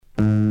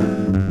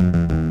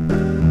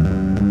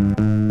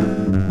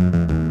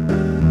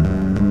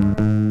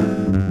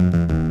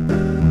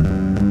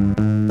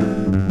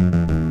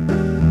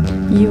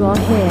You are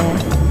here.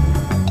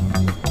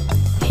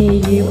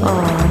 Here you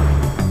are.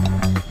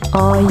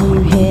 Are you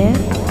here?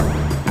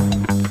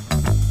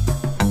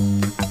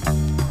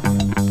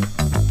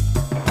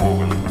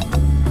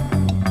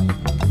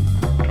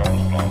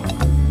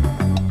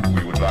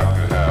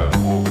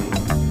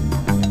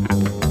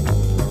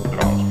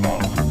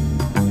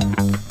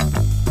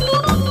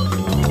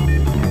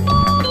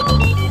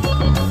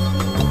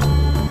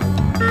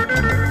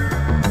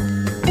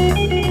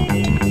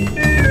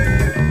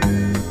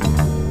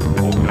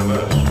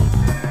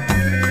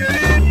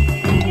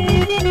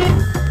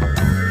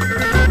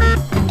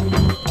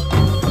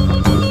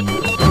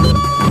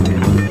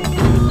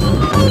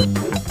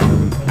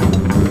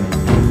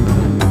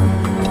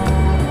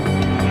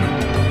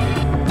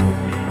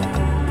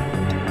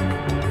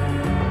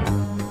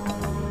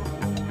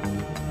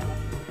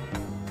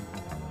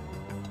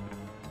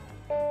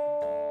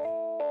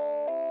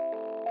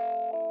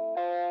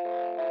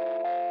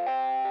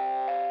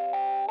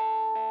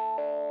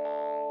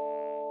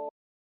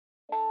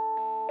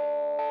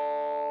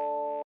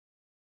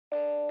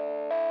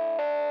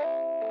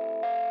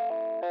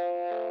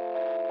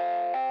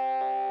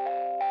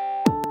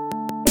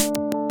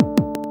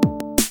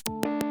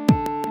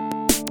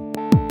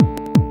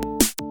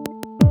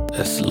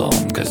 As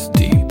long as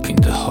deep in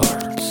the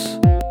hearts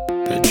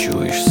a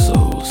Jewish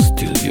soul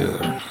still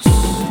yearns,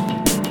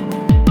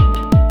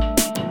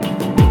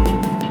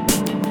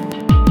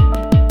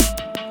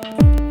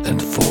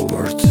 and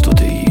forward to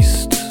the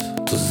east,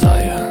 to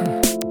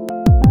Zion,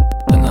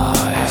 an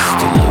eye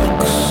still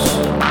looks.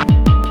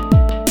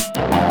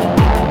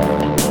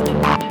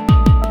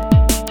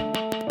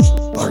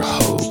 Our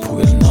hope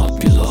will not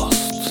be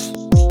lost,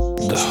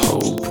 the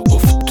hope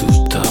of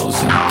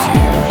 2,000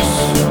 years.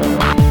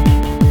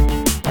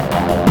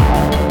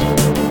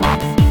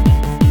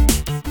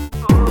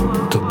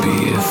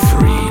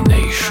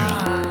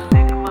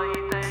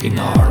 In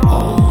our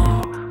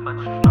own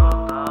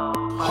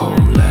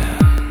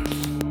homeland,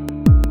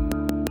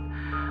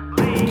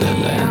 the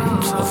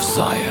land of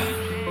Zion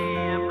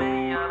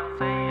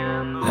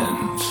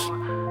and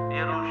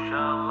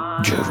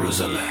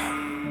Jerusalem.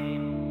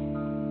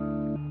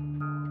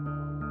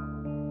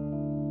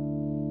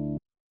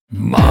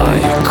 My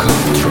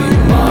country,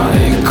 my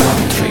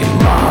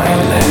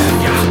land,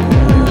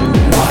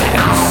 my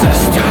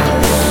ancestors.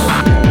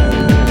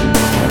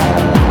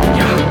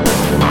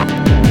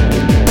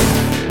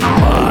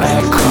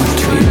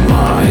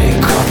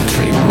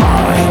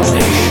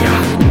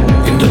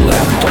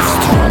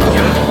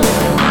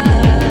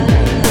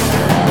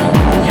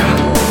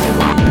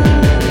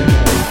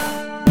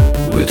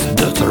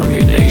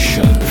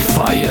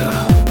 Fire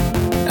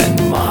and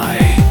my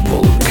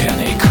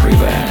volcanic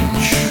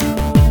revenge.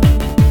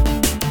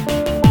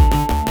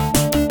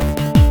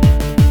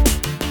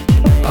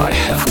 I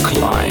have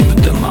climbed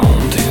the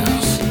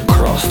mountains,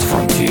 crossed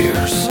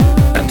frontiers,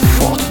 and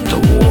fought the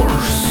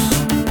wars.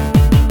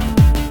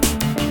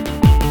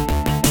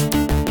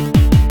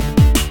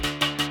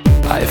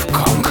 I've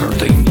conquered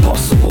the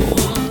impossible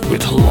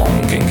with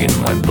longing in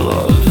my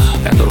blood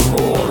and the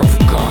roar of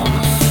guns.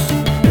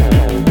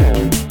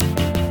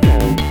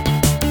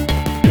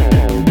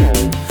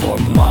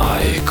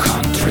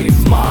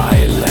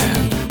 My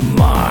land,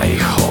 my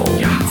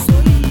home,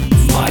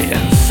 my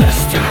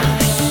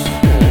ancestors.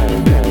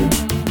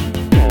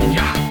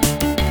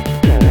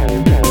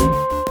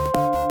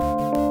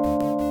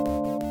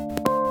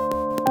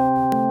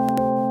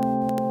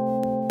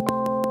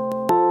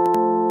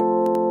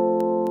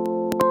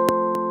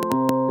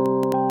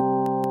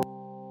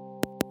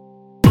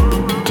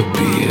 To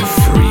be a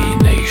free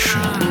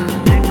nation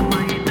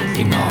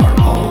in our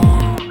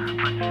own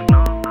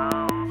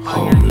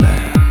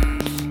homeland.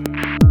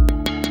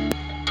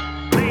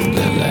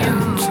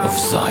 Of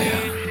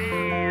Zion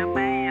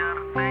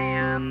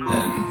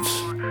and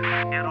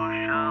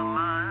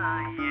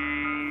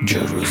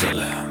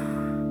Jerusalem.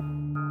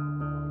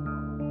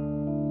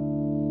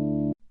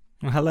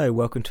 Well, hello,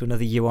 welcome to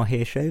another You Are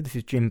Here show. This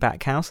is Jim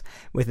Backhouse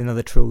with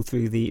another trawl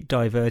through the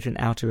divergent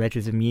outer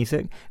edges of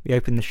music. We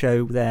open the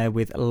show there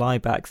with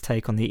Laibach's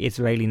take on the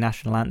Israeli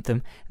national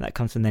anthem. That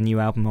comes from their new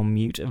album on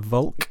mute,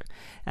 Volk.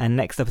 And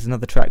next up is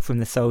another track from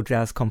the soul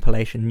jazz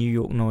compilation New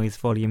York Noise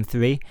Volume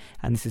 3,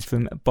 and this is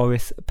from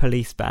Boris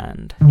Police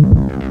Band.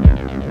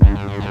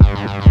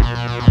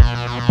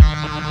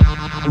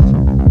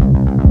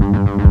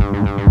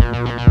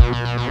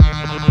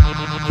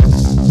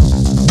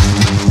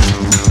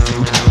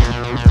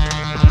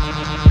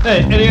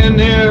 Hey, anyone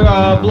here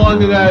belong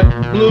to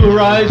that Blue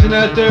Horizon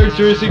out there,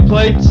 Jersey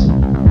plates?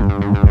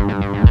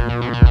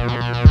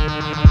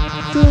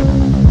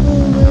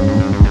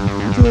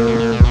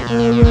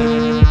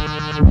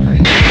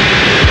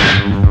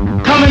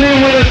 Coming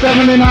in with a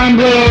 79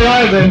 Blue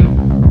Horizon.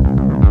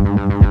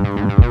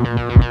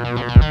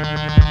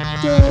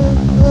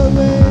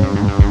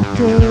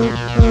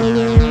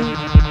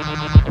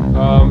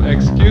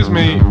 Excuse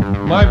me,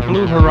 my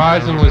Blue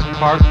Horizon was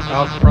parked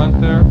out front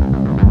there.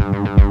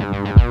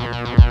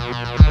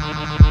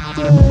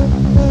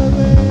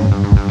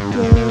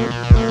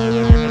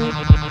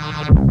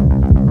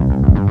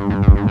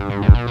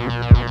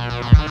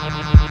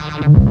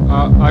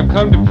 I've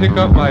come to pick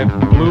up my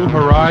Blue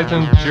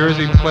Horizon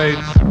jersey plates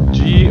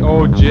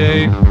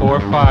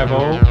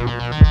GOJ450.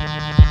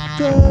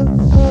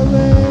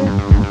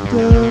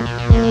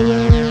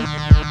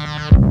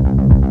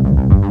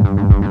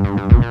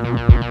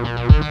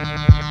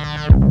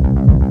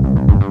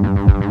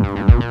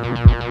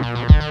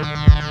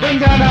 Bring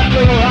down that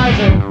Blue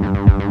Horizon.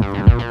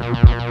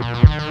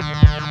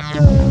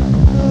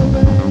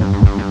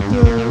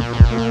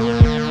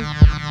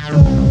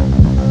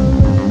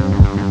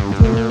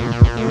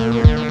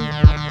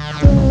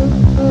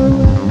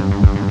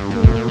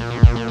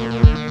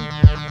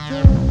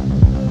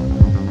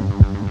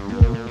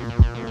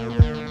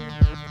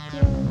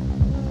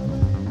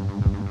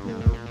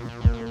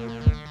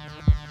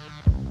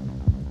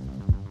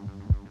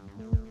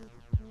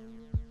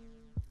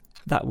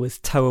 That was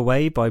Tow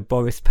Away by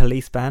Boris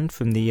Police Band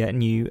from the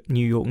new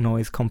New York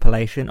Noise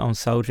compilation on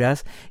Soul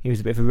Jazz. He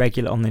was a bit of a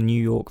regular on the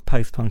New York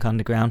post-punk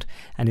underground,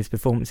 and his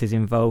performances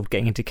involved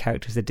getting into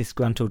character as a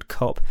disgruntled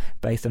cop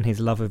based on his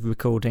love of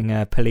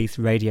recording police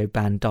radio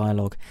band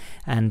dialogue.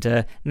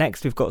 And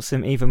next we've got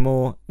some even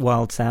more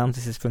wild sounds.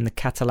 This is from the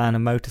Catalana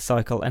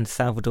Motorcycle and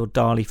Salvador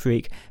Dali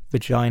freak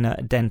Vagina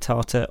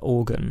Dentata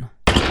Organ.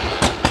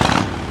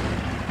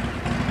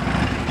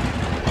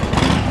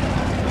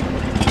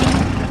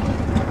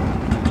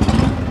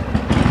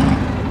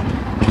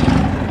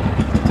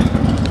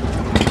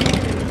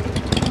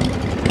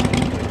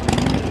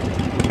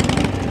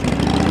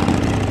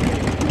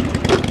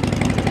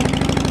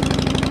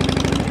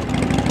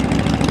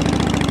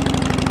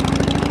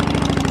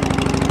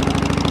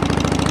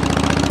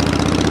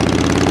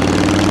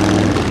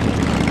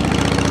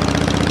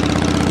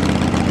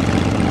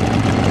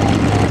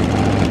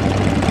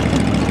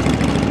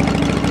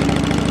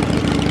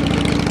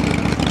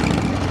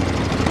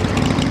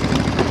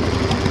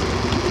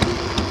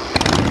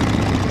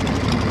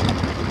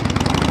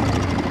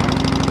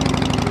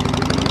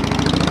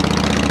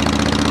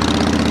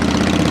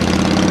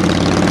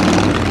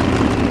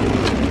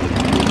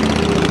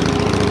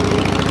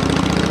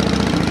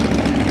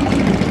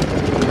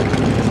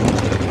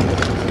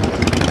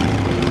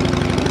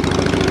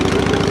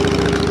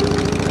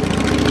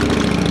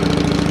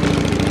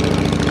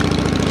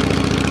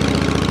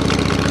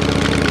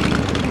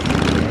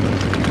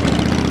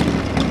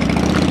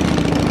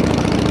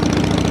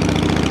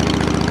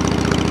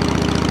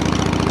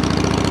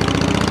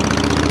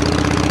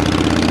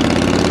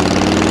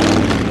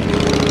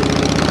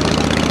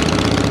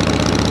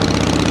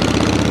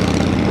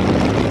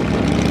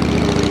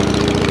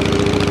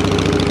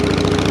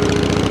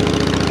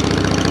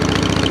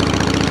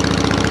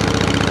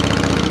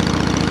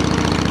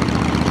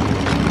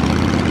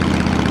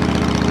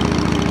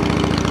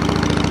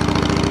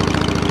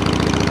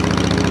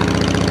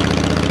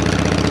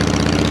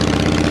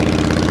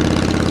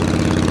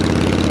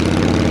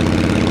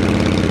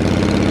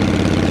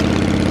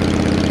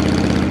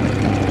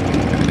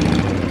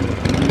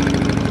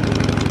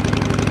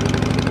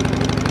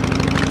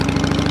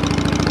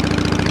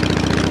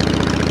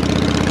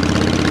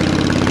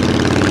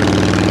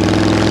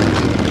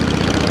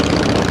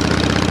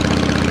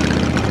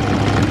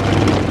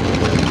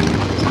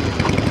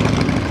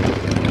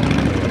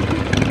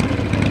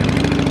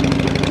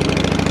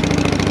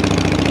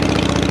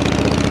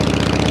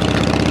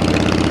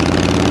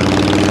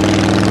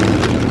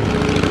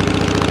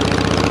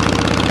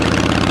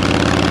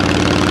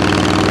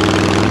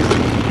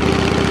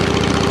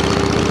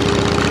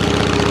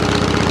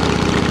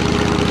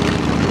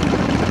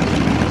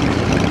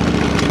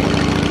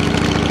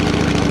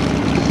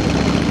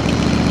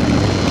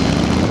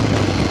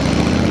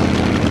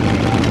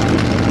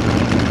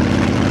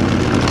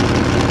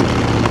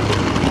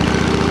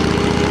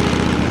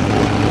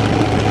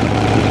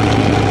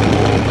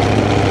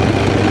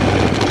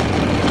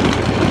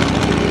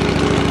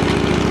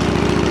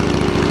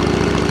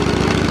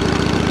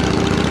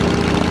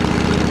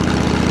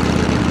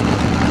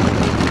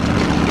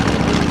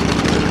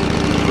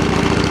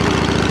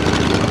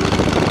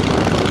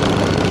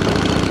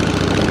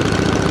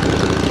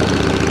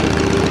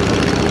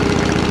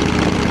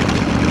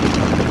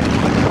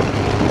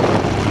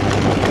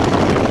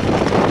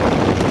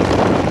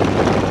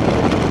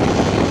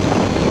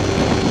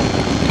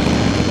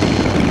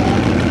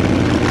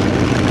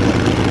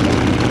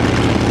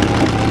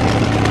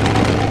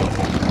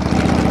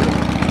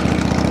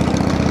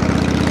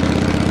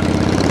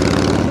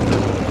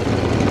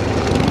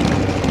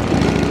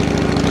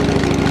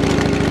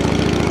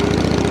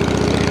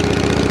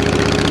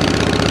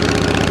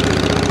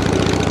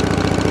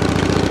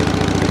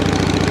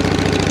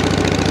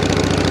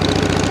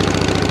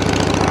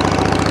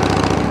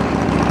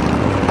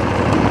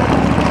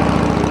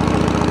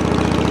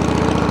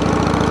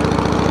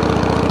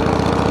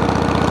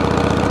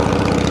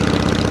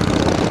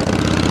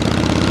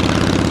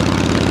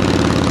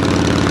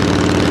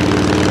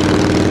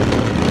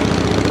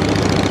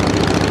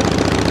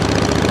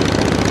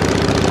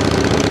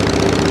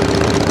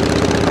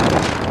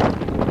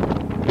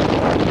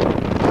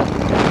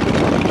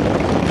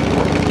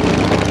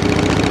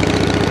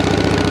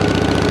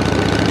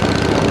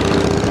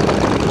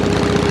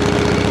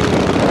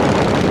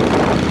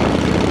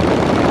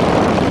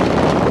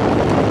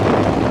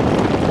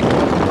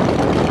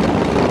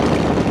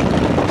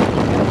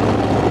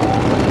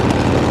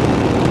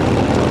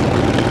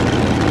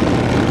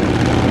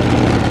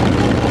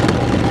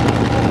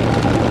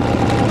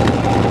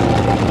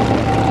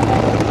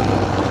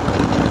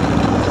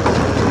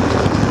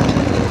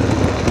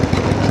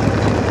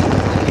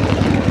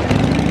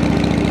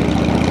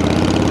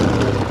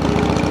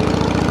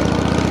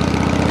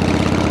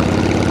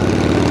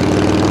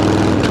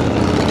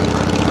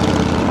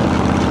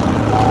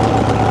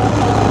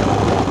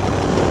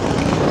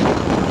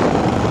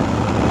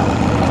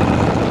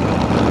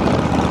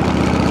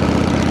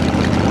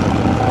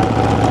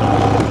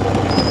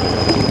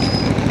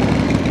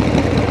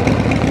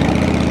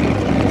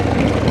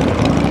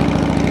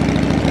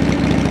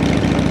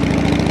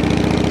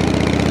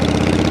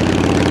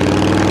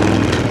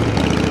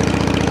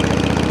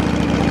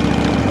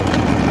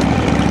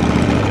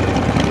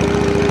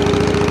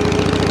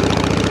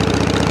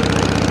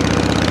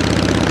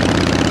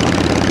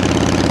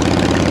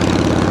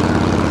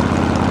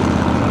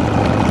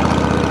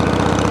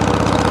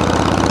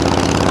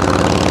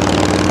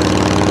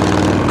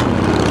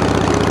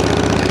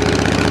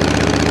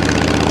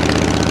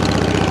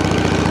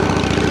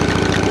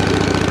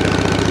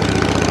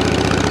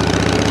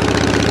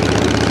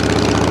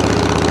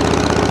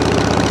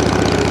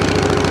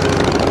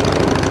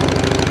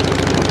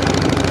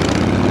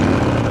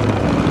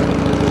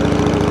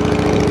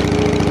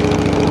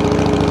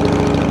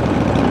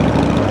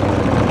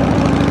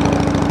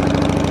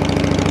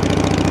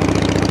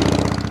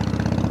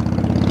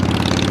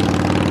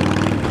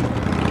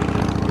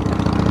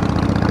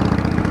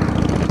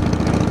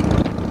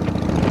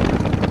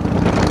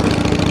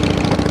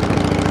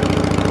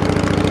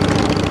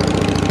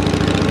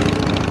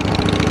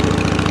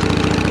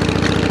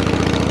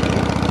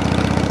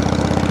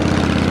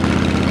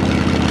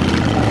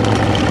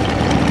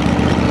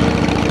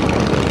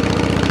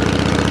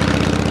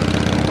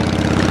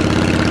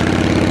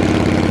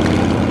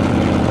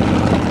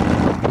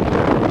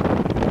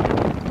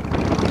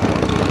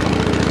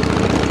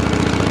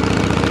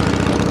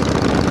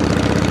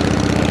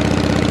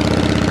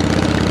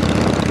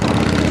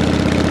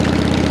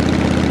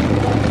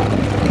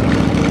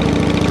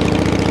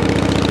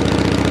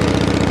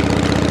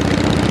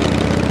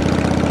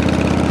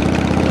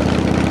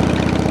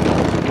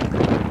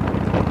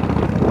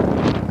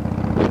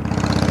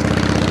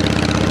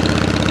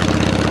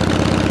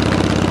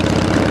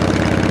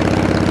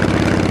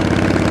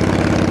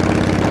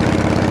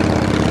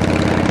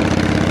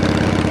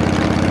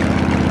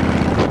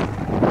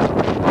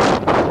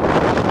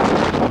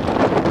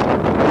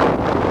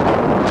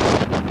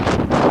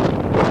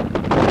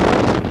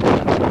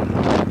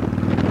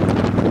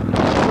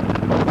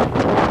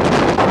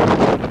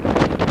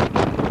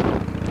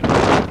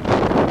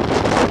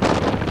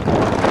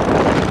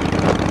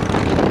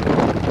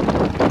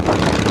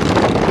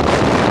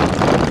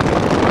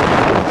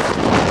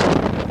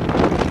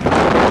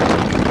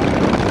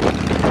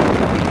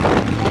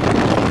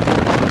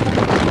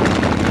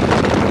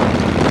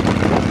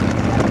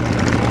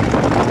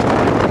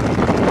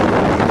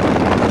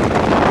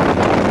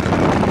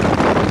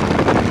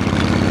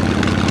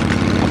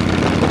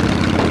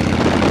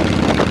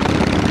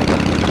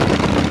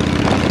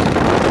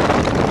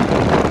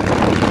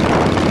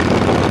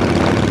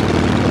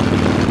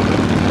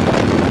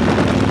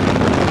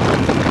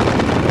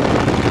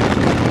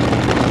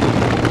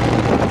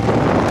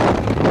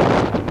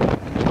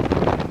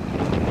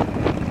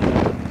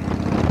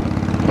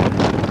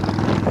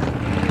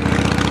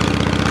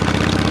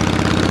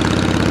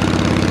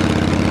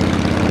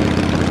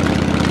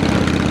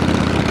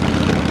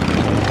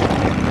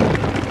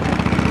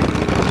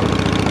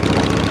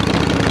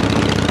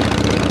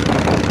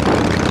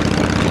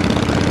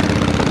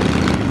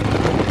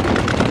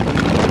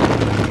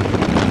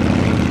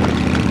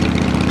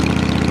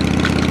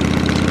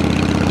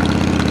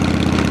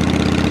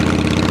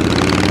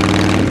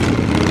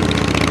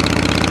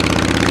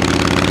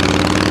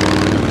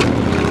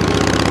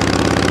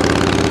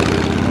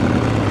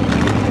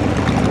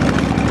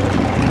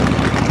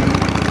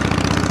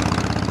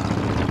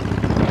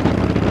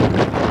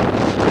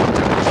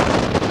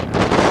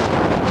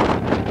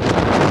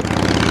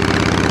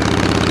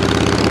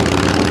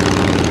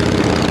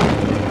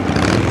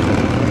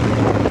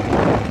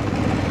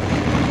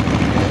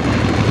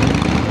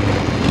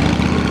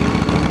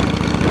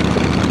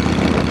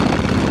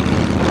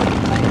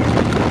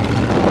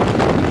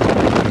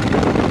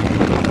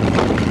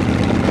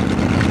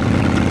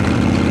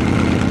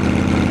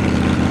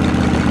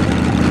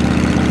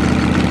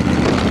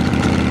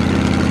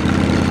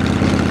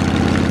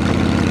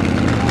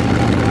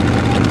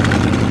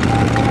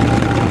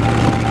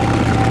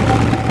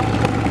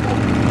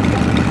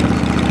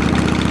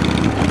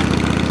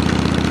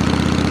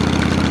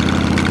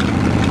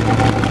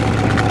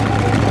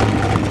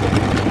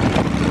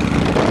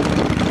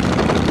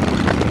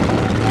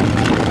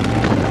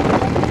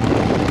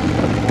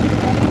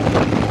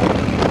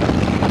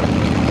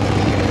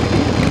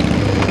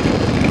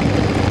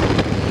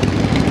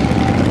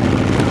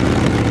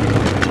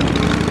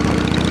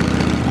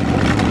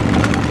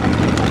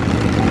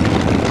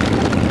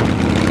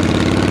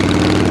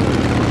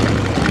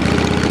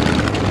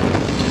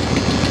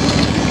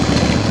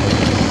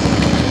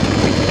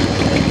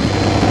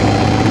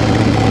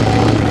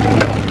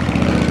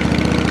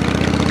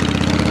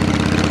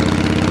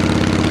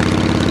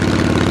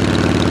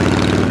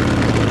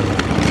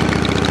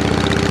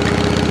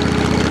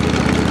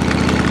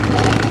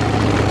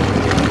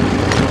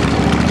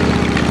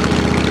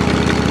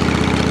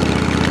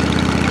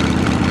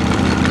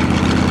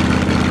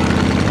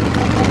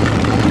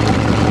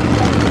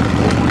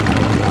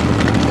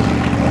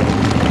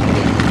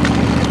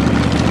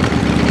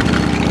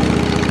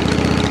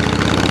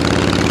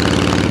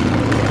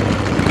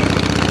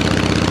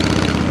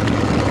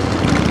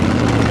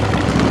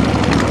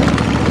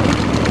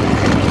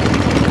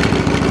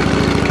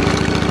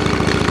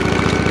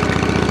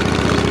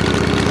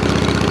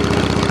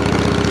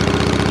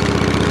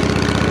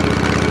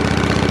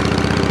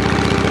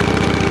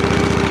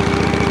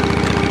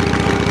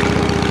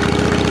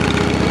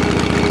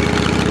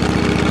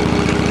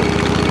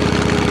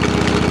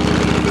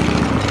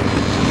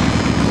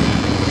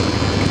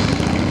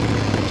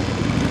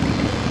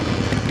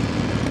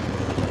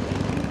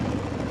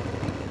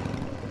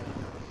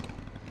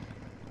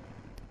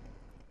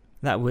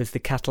 That was the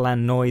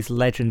Catalan noise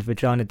legend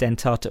Vagina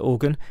Dentata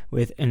Organ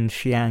with Un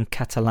Chien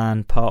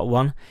Catalan Part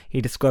 1.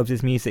 He describes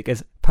his music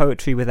as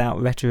poetry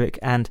without rhetoric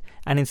and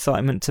an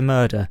incitement to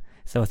murder,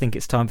 so I think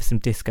it's time for some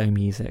disco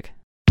music.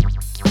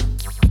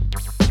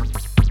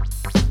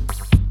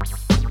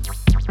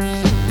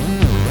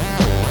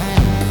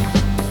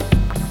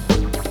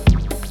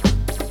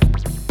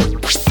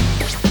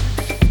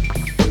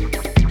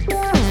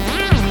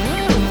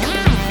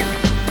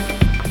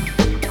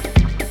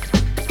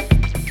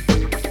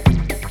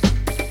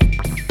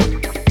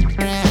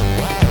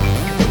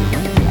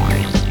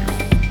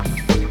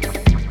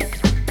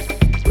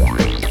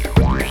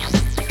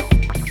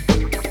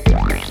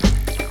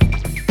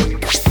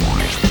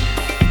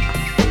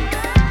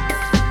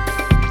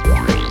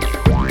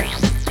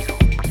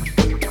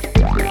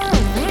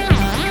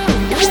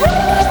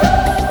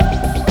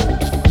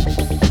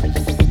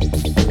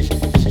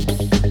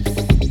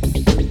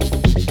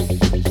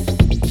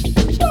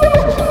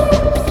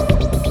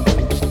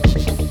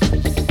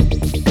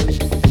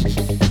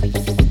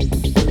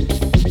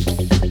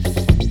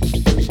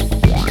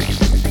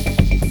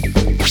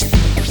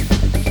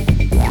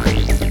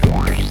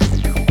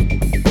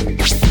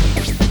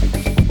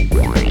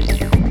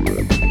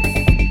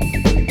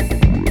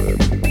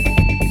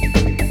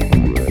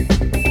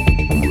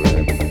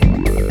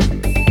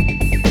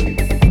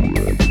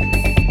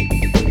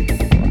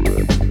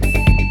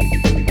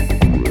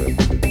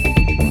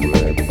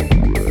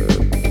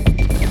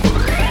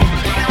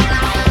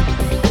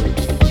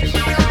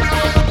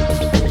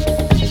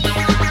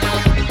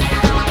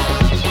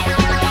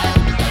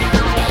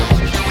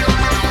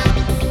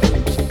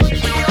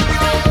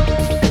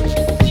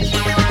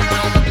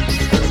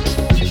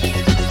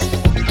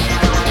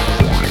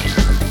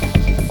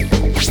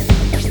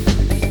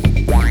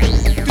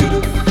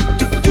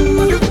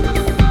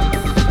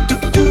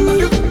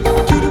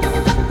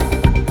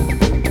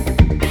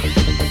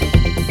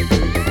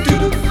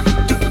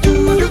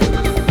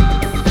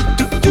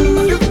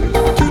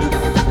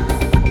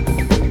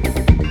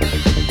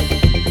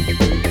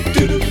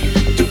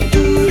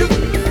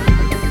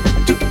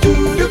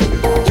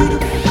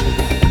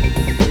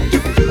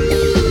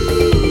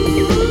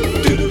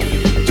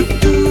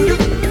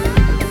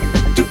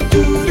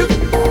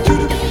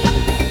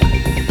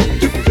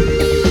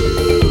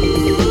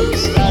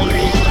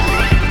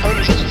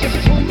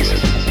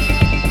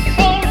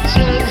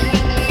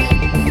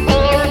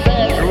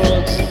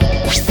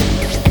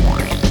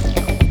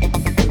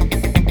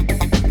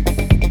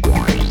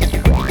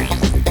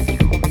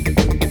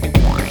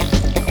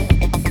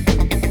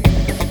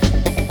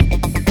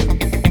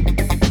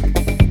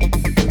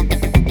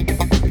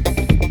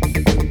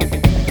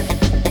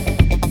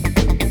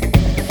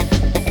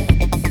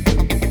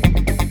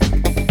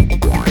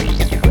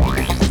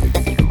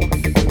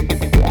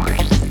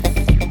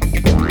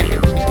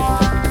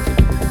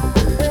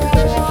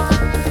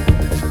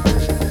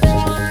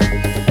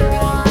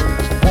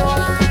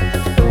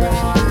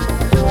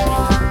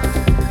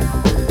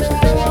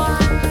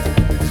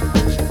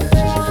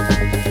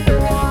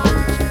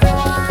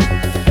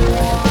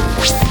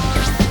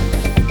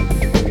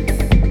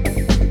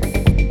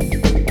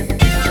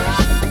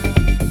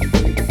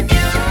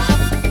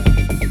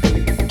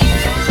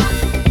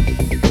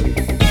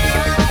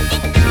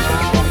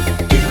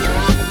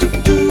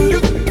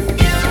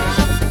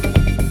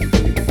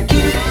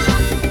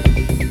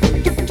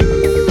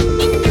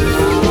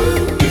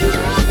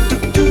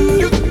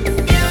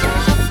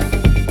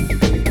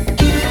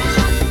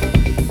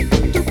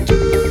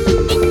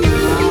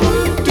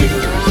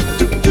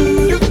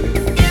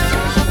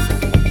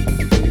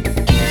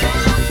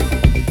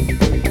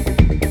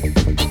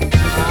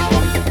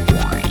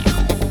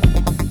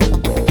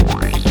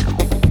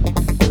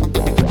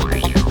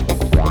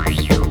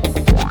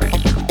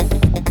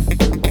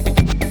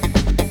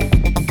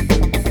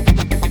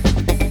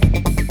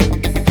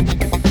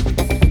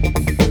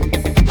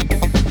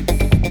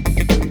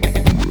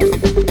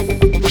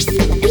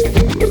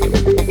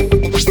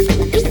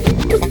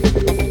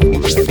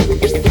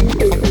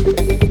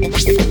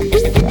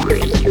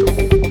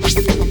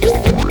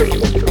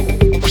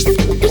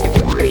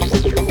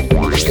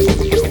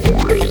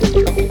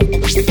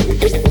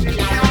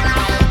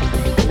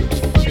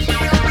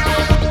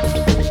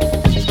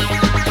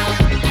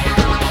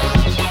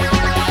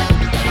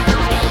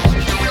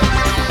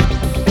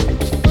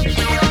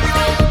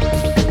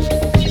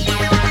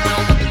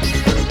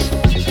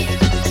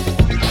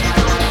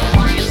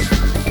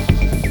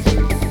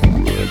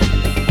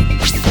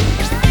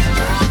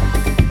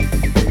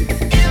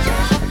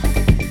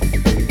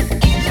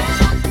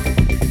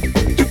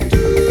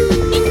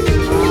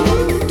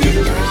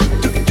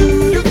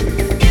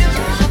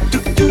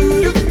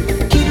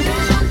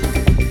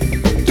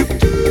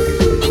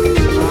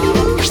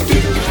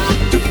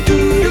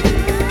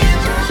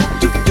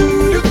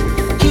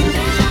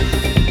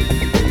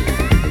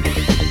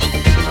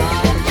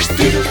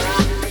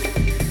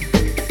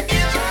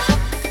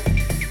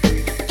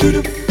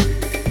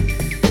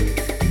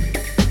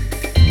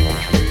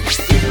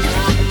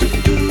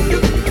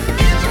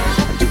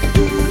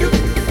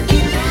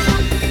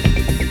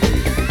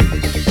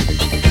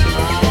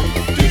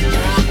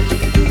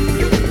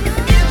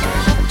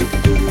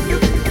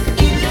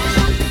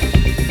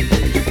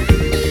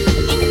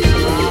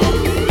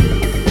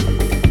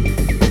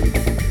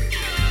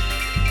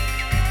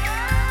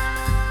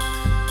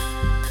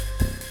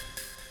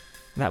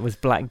 That was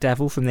Black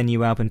Devil from their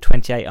new album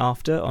 28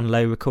 After on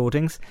Low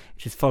Recordings,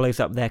 which just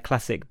follows up their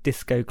classic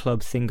Disco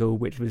Club single,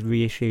 which was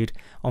reissued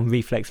on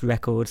Reflex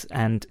Records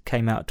and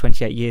came out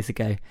 28 years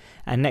ago.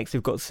 And next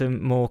we've got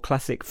some more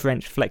classic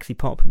French flexi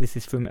pop. This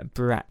is from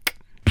Braque.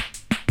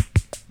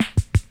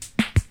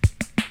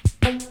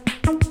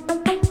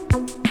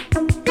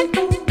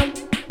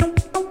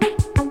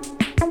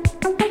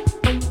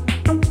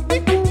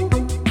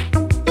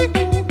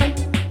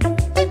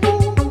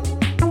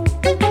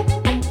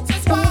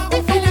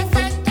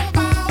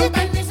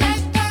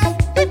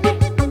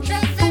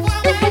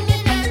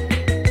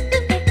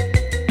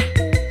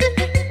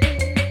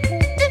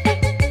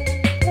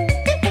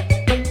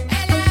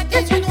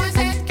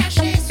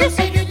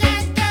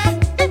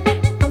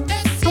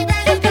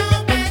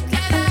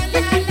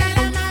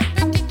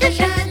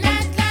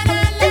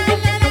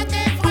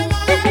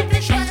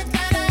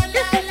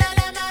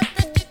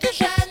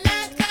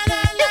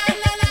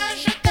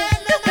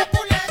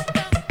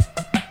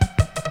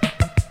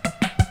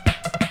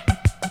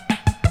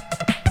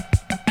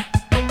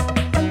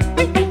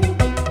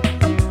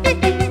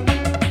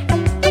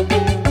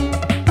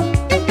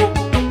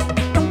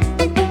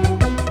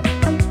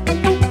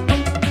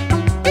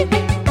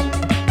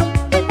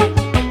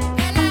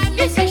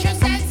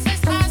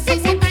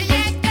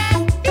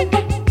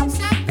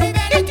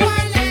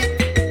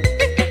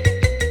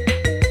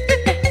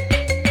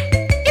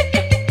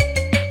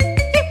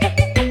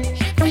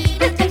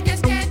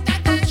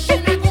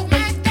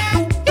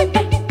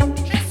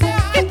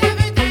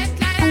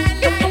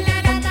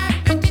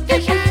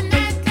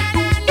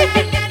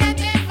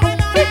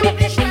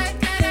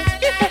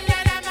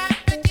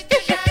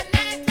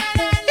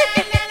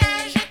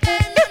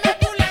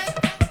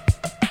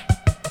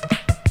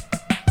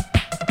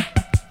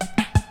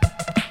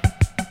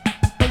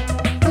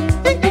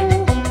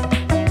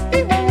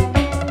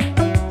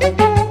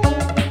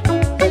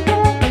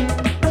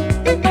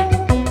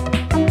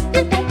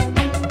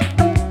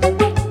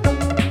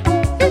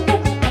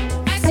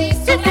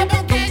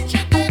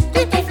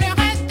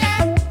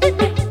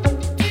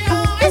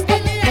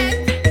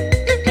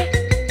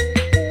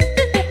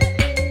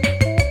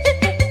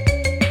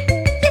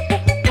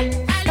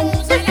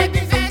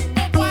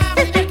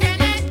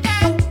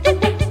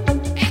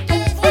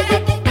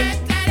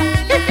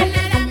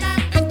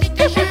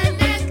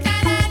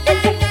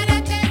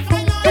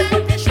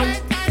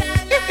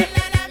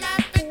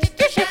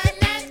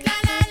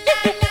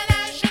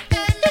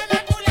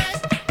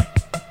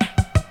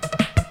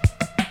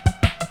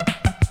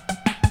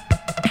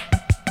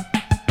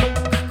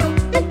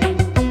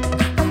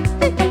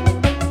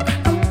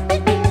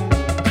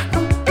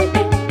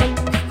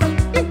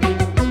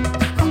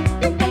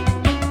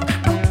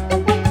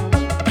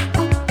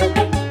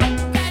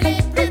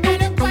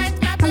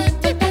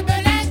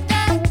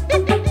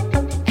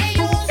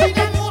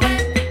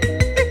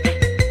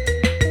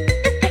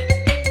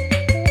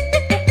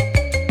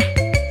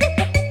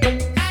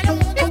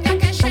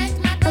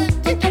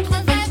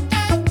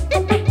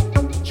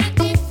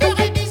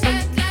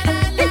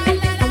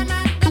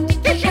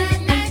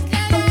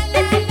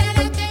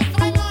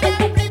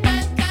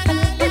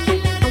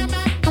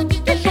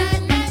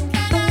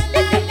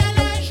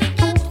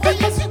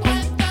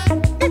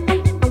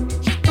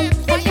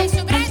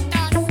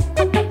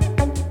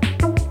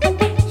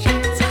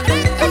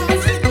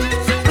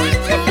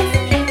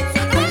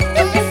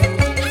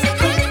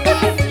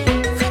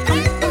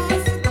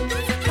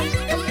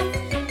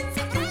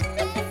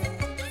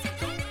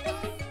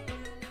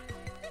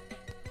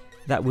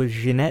 That was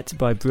Jeanette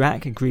by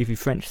Braque, a groovy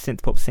French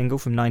synth-pop single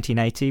from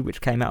 1980,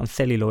 which came out on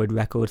Celluloid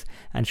Records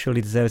and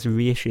surely deserves a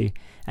reissue.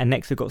 And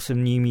next we've got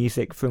some new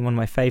music from one of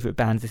my favourite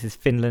bands. This is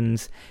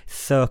Finland's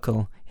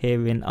Circle,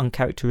 here in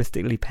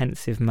uncharacteristically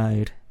pensive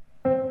mode.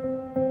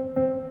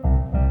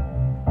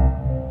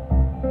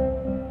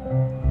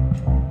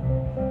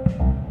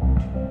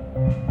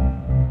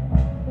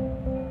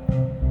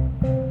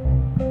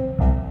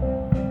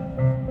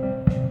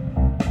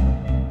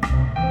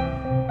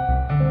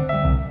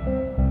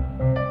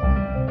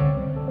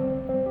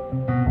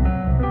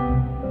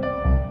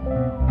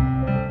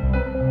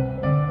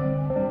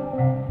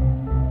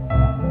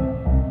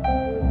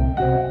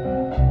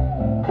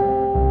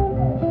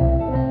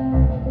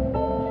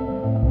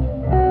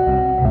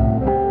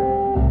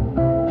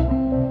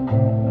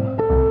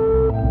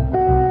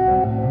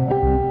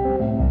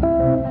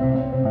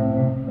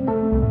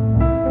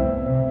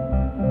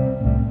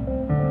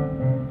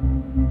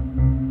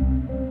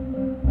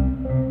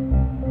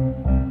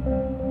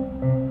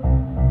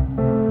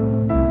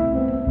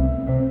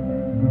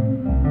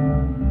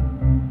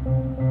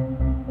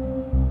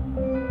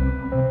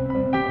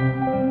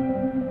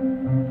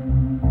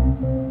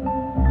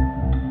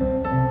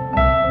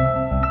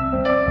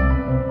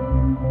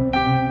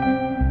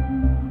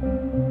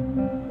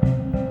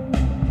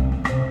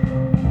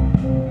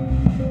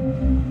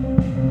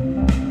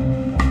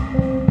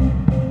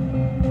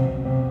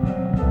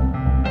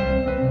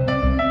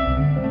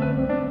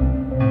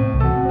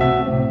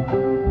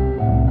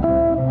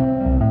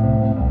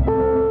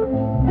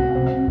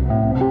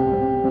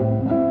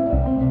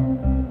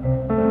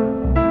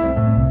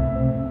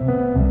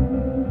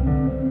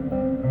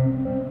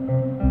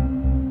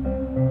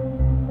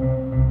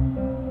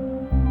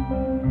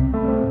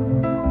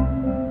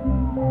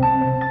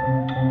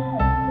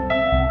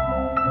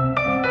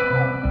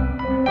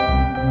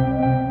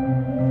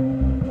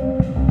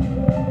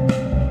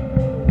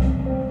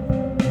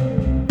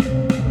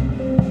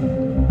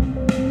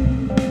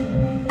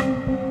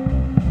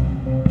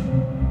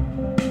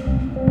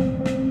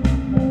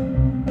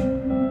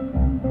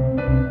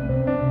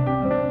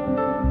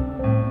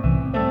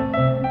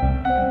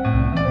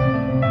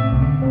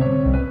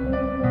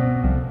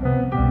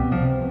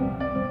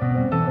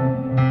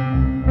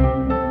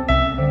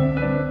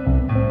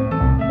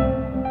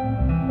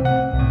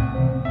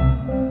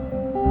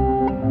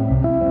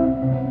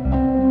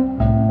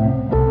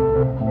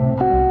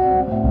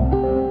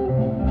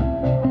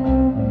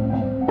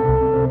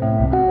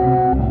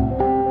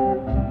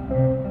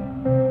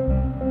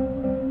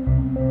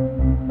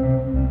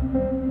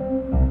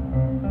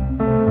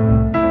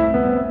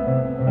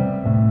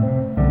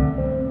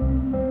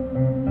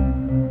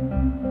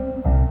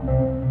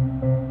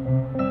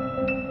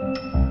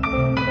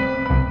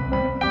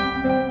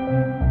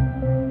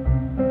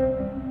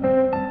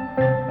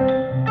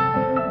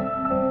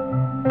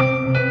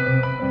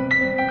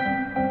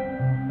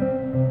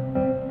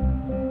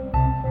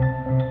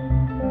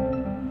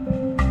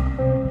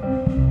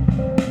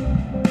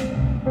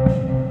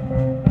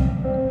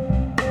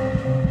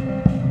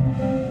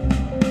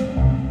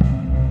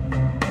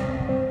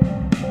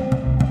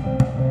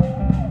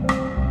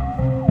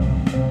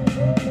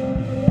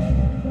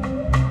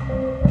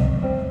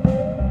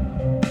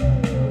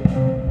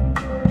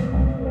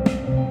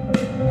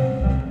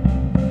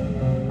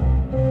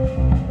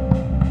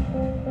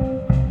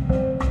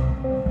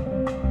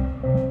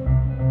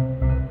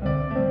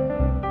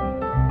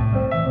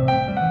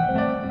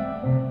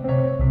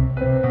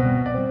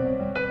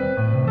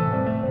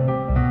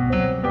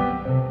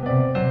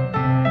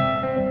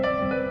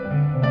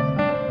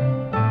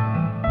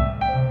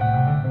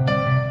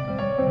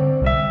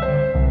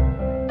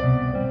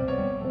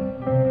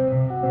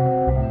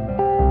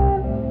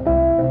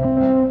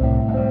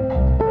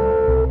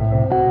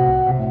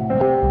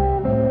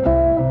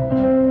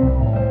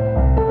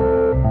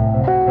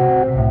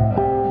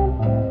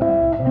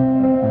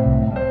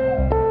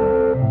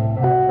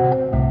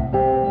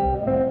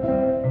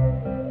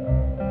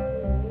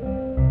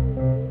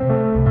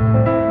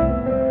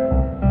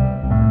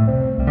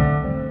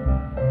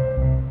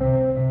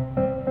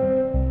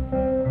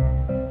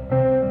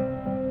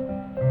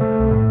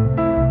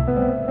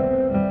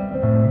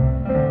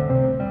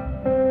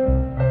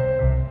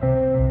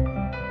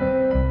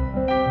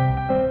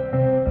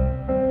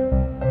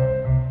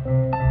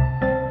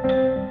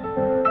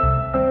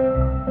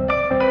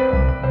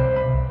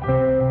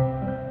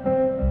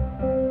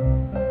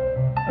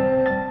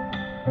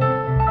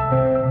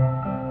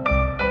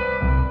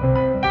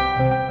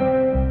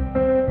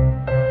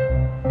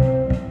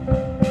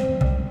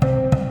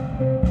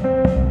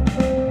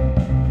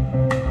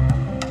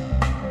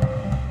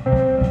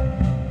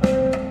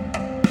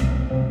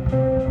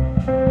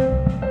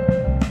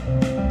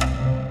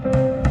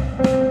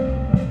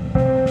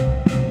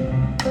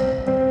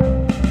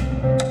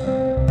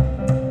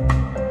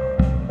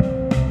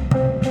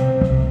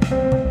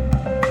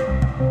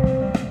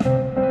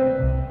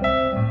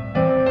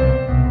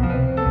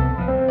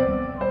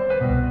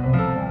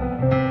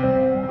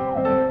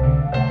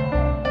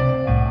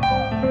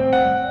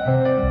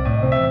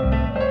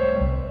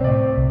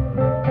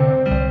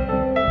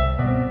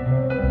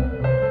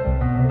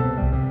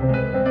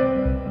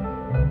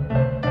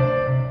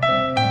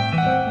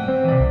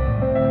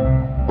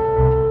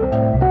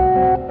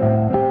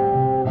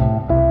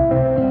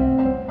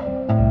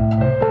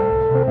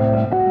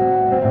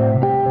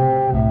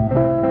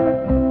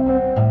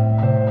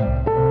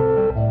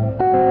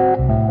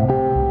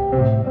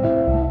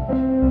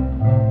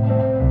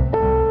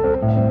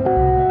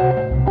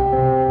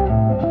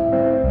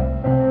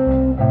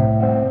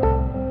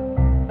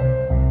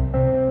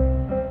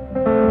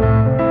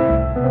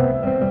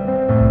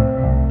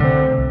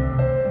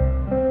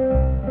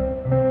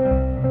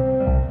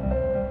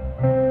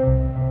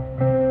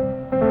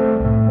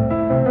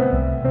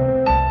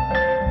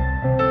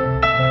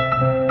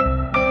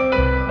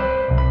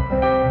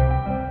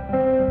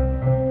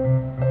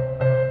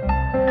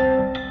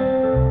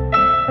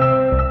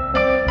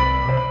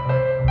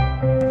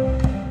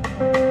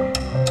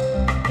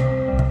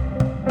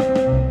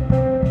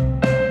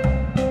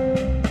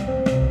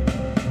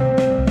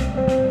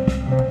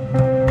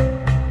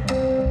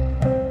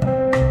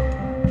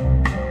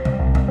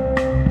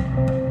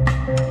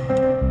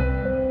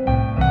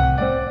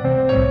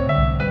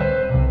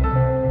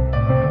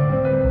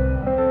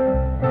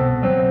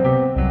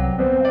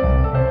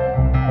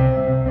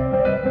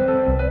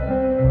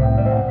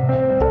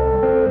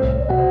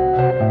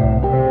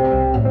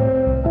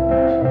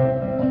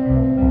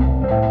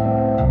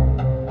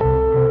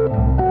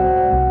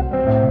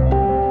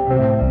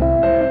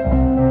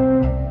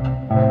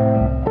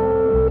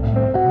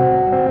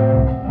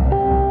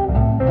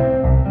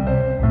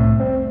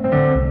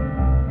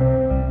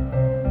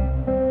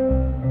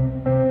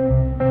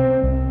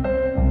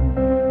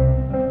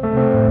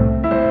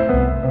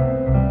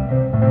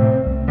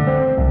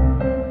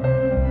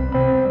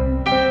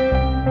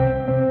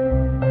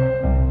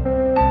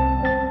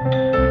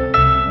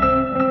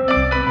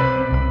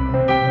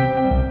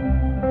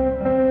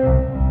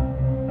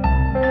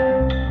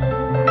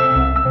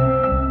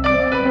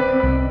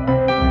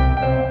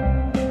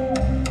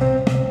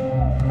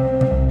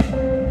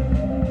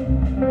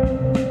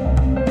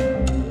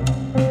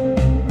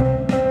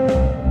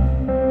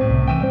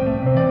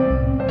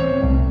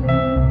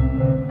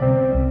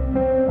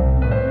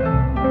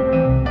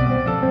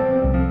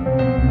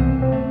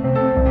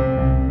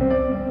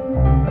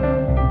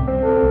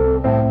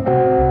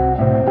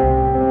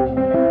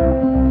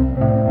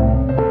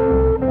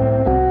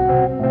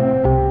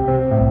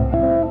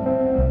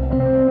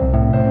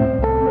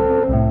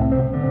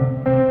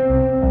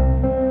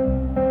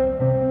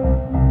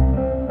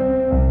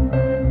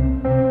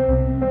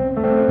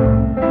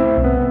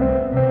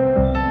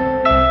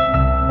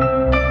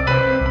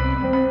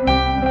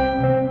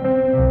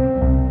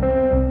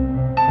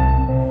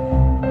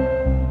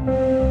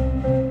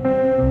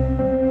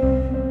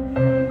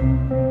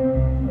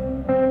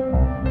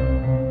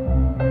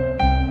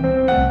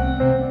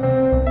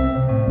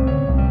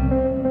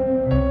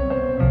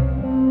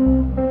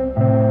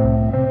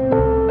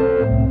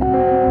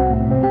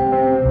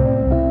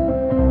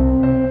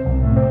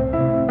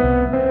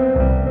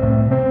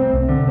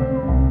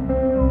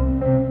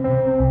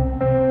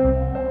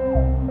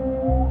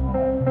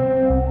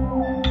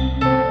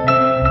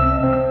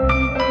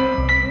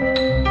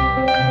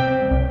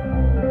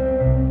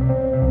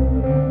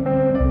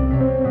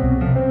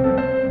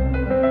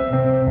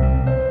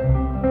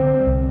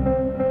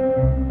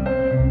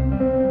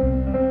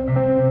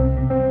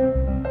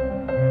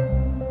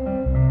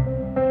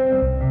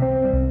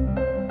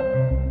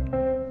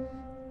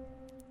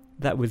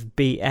 That was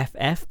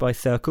BFF by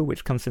Circle,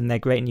 which comes from their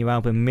great new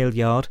album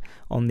Milliard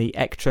on the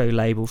Ektro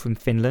label from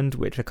Finland,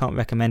 which I can't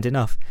recommend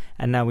enough.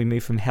 And now we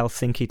move from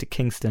Helsinki to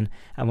Kingston,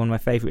 and one of my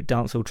favourite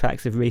dancehall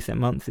tracks of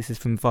recent months. This is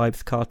from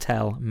Vibes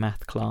Cartel,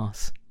 Math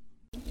Class.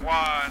 1,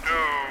 2,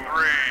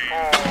 3,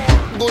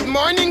 4. Good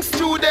morning,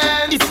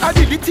 students. It's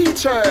Adi the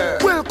teacher.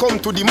 Welcome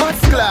to the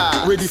maths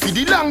class. Ready for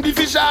the long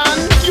division?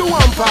 You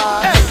want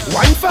pass? Hey,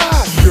 one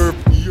fast.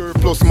 Your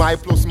plus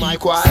my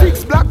quad.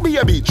 6 black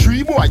baby,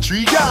 3 boy,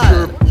 3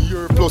 girl.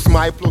 Your plus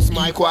my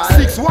quad.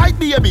 6 white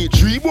baby,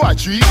 3 boy,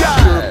 3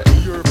 girl.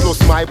 Your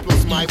plus my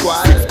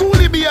quad. 6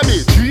 coolie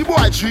baby, 3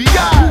 boy, 3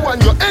 girl. You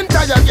and your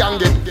entire gang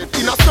get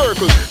in a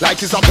circle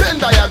like it's a Venn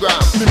diagram.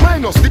 Me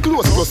minus the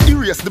close plus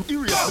erase the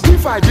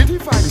divide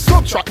it,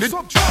 subtract it,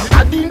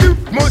 adding the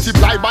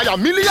multiply by a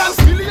million.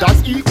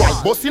 That's equal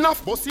boss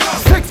enough.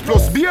 6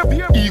 plus beer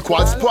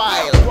equals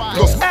spoil.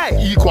 Plus A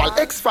equal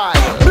X file.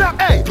 Black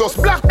A plus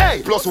black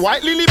A plus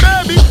white lily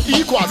baby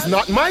equals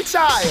not my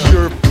child.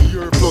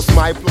 Your plus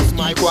my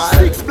quad.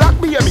 6 black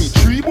baby,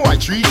 3 boy,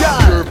 3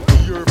 girl.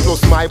 Your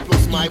plus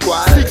my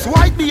quad. 6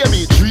 white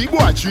baby, 3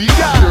 boy, 3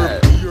 girl.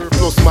 Your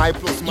plus my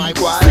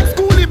quad. 6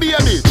 coolie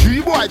baby,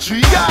 3 boy,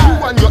 3 girl.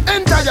 You and your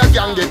entire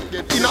gang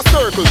get in a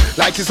circle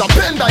like it's a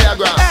Venn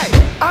diagram. Hey,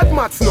 add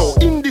maths now,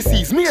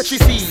 indices,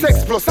 matrices.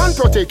 6 plus and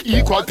protect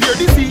equal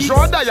periodicity.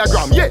 Draw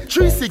diagram, yeah,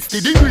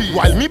 360 degrees.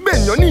 While me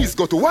bend your knees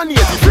go to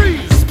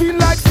 183. Spin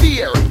like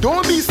sphere,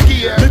 don't be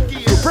scared.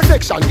 To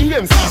protection,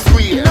 EMC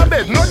square. In a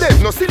bed, no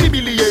dead, no silly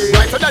billy.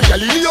 Brighter than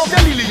Galileo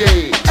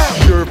Galilei.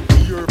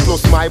 Your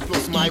plus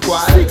my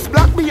quad. 6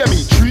 black baby,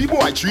 3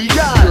 boy, 3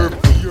 girl.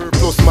 Your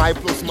plus my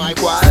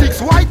quad.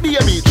 6 white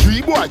baby,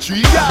 3 boy,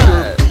 3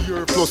 girl.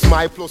 Your plus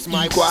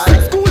my quad.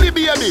 6 coolie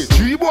baby,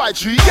 3 boy,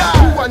 3 girl.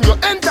 You and your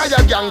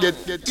entire gang get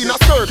in a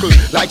circle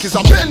like it's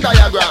a Venn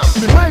diagram.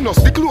 Me minus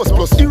the close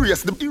plus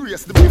erase the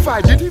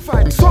divide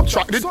it,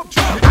 subtract it,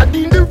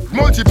 adding the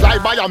multiply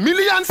by a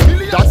million.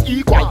 That's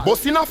equal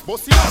boss enough.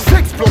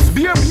 6 plus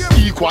beer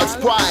equals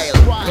spoil.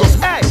 Plus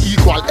A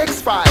equal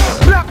X file.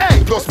 Black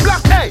A plus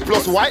black A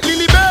plus white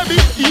lily baby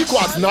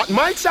equals not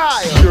my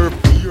child.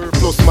 Your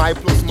plus my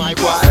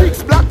quad.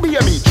 6 black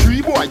baby,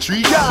 3 boy,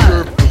 3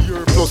 girl.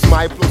 Your plus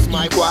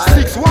my quad.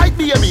 6 white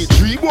baby,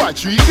 3 boy,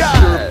 3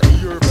 girl.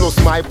 Your plus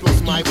my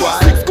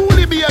quad. 6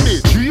 coolie baby,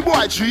 3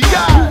 boy, 3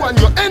 girl. You and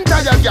your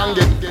entire gang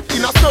get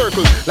in a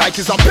circle like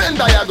it's a Venn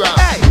diagram.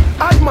 Hey,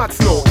 add maths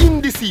now,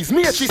 indices,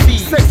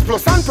 matrices. 6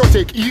 plus and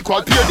protect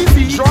equal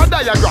periodicity. Draw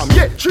diagram,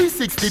 yeah,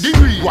 360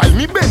 degrees. While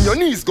me bend your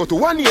knees go to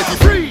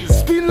 183.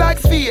 Spin like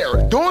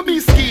sphere, don't be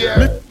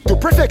scared. To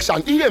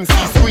perfection, EMC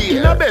square.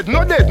 In a bed,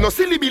 no dead, no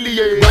silly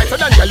billy. Brighter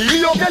than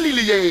Galileo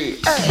Galilei.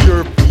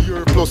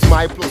 Your plus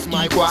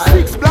my quad.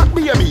 6 black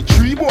baby,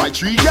 3 boy,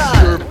 3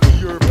 girl.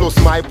 Your plus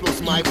my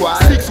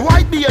quad. 6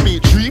 white baby,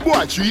 3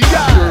 boy, 3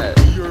 girl.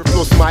 Your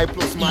plus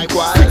my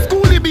quad. 6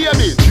 coolie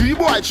baby, 3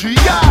 boy, 3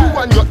 girl. You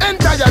and your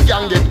entire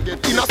gang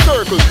get in a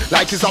circle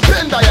like it's a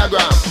Venn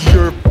diagram.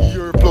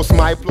 Your plus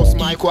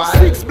my quad.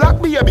 6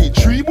 black baby,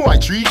 3 boy,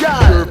 3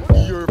 girl.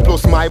 Your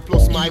plus my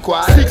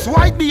quad. 6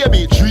 white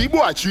baby, 3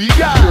 boy, 3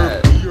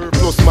 girl. Your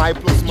plus my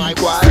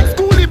quad. 6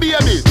 coolie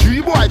baby,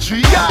 3 boy,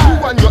 3 girl.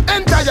 You and your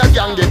entire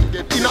gang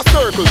get in a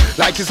circle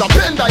like it's a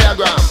Venn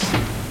diagram.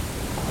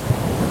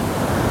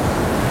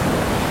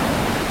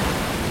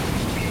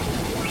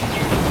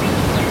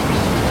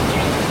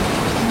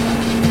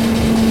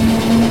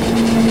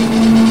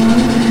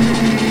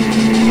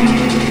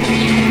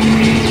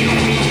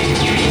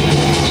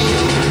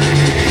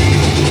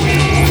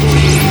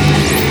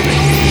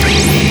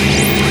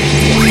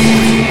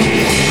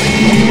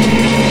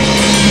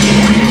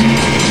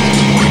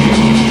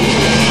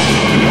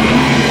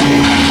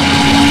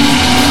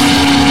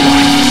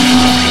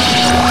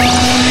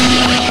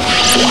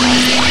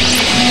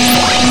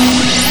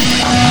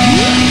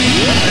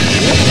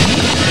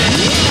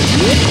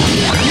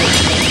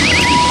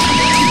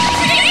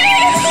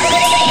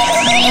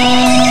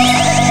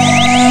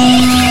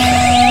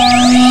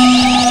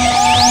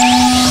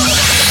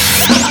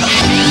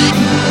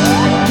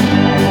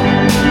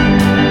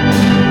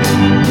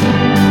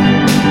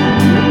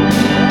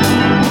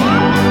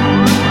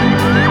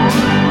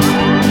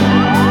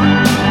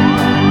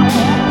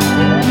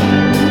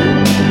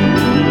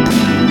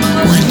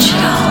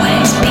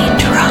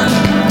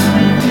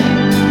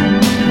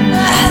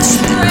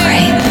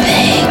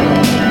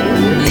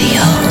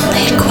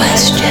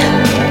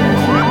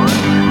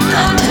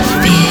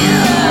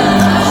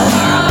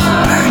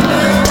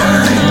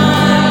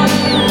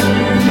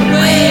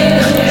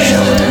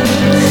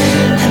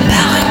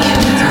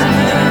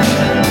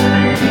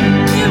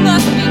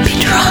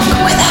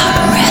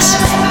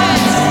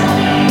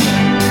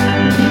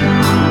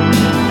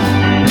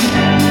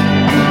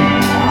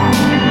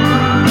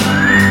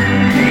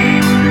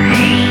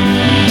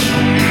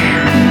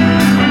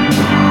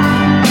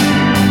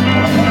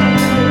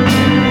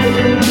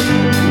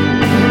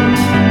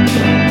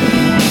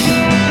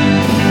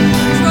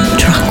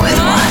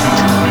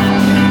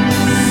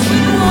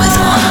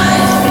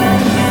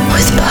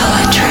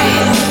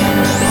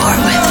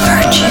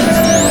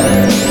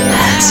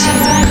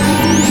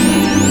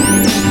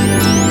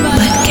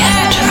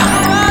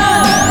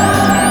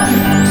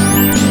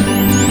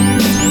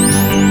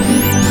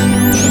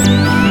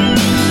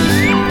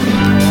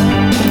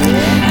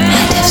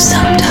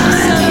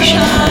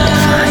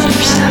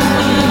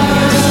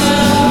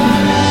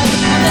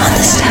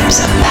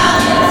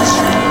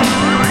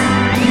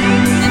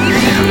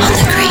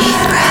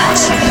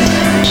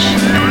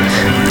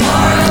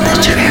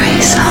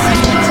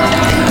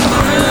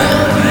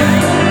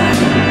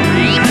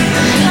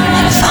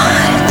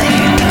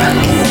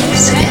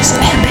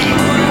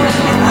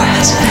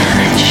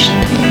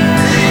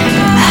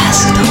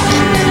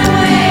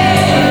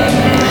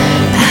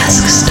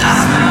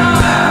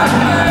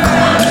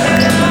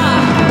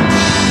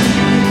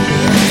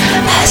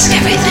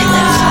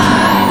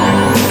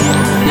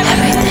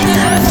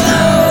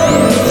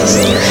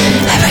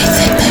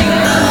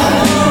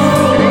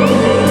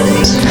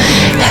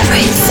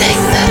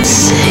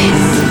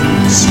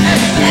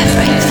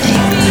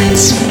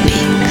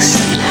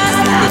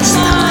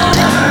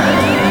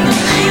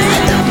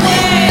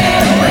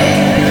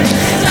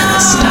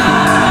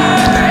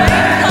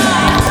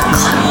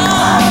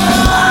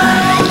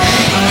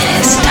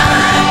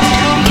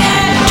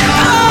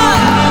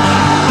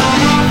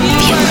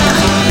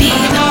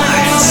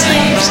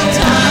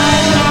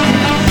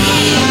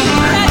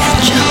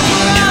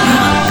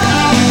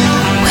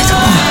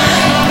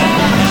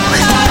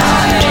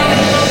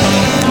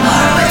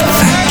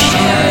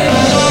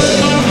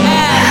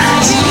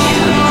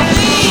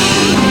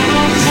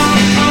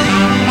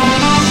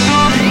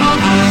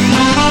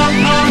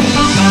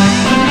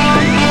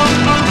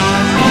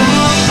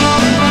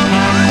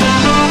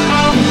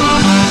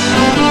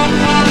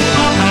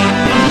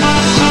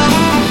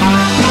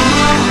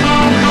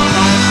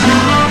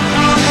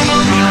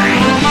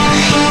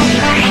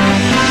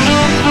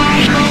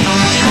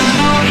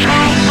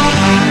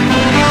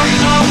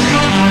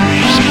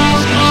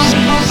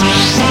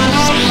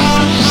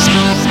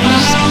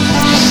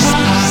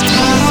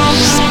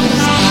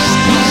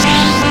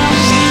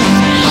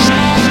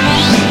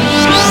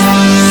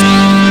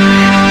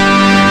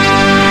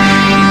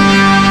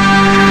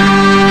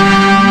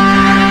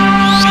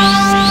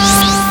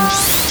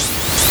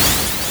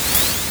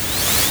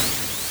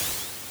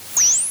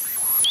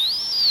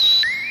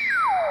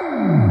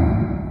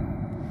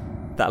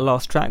 That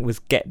last track was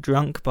Get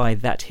Drunk by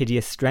That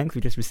Hideous Strength.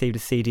 We just received a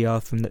CDR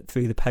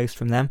through the post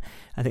from them.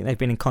 I think they've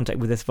been in contact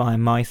with us via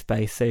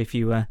MySpace, so if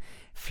you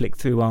flick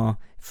through our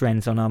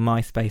friends on our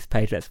MySpace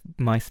page, that's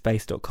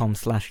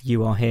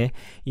myspace.com/youarehere,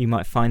 you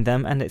might find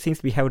them, and it seems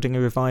to be heralding a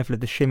revival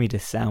of the shimmy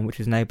disc sound, which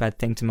is no bad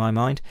thing to my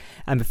mind.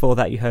 And before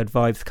that you heard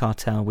Vibes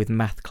Cartel with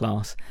Math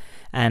Class.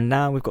 And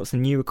now we've got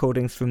some new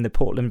recordings from the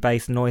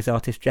Portland-based noise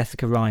artist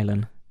Jessica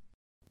Rylan.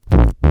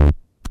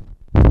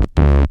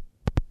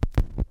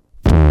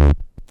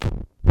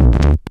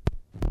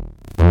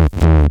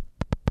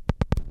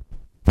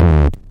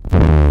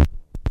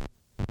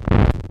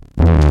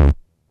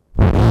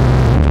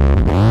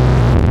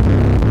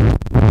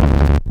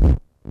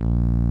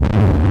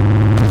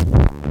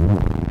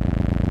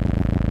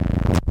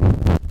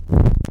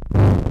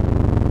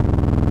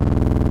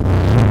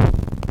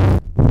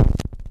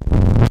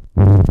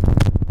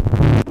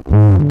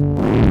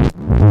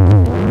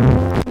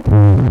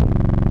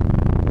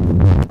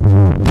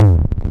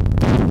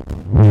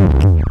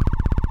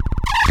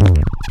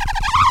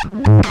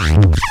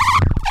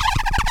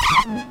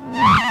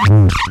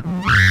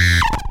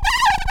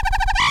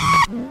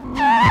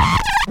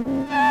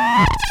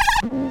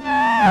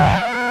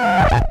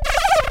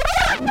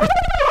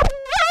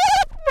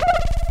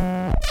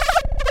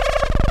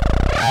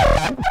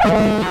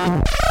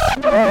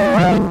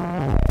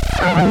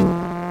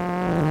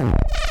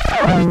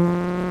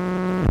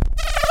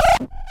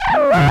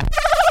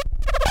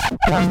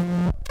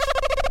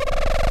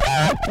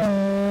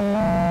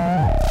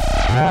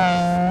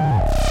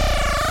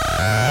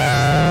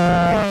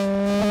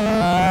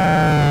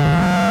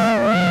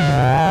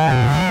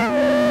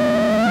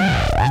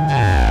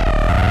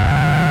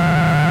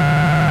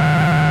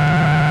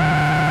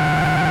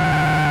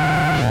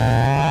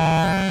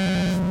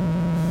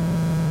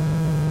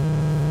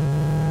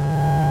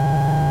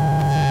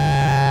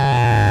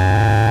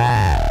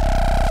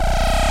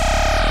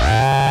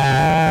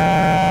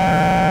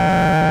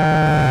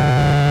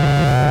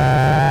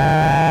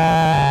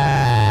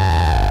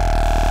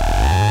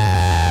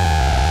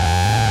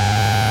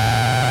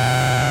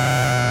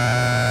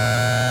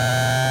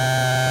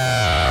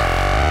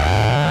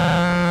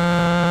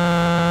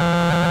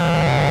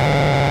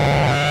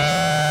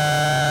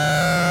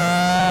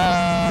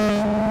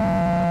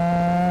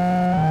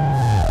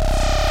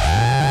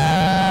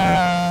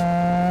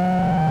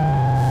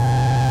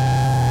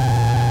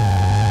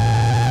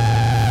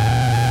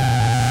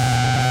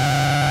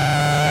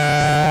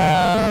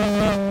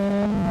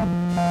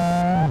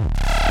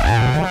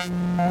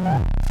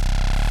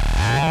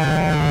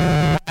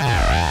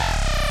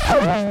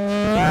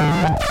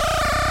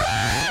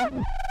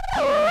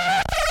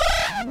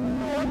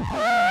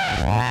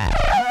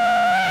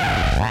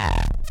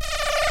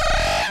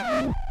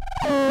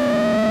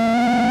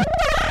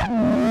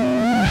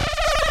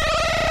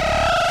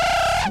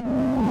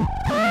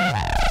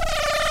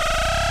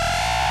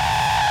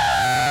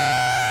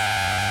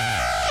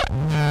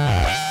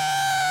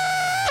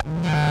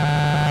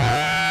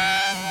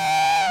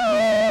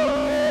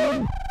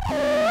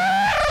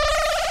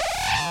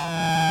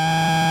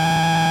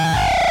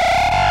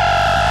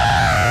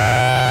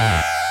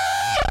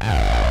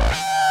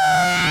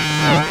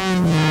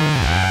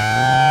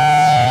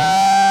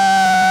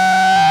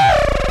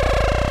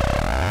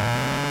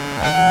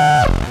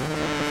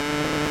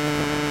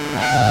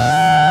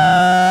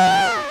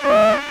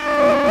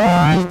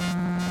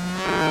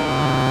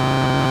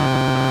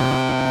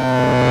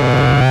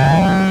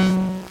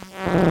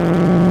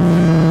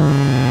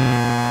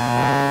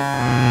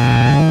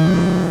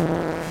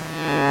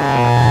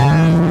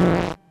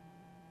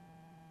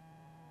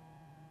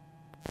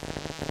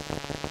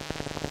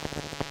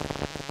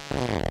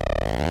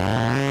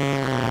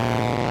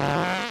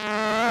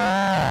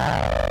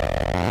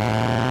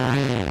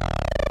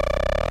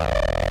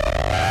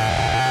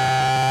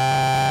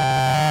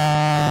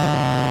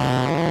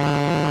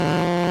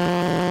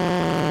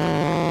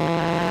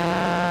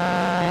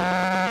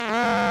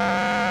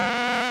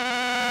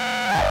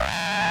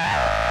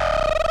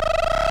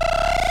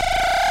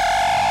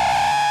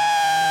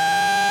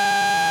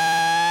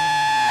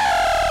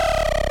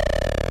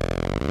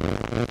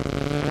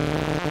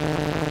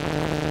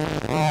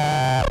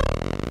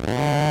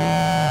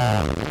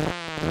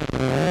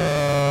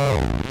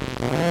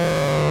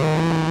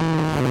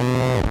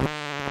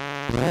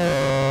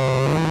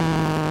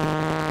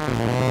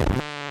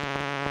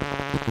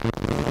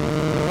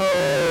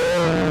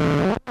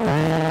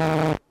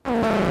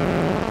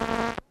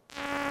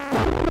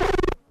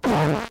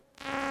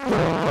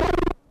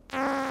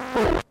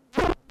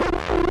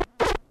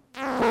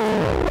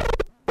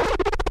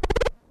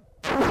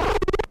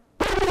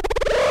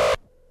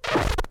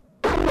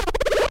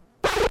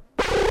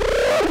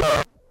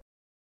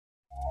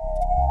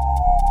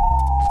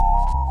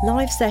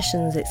 Live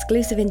sessions,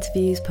 exclusive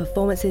interviews,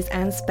 performances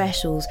and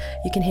specials.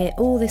 You can hear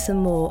all this and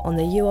more on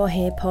the You Are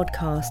Here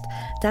podcast.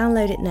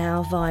 Download it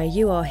now via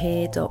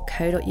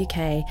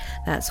youarehere.co.uk.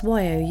 That's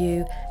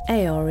youareher.co.uk.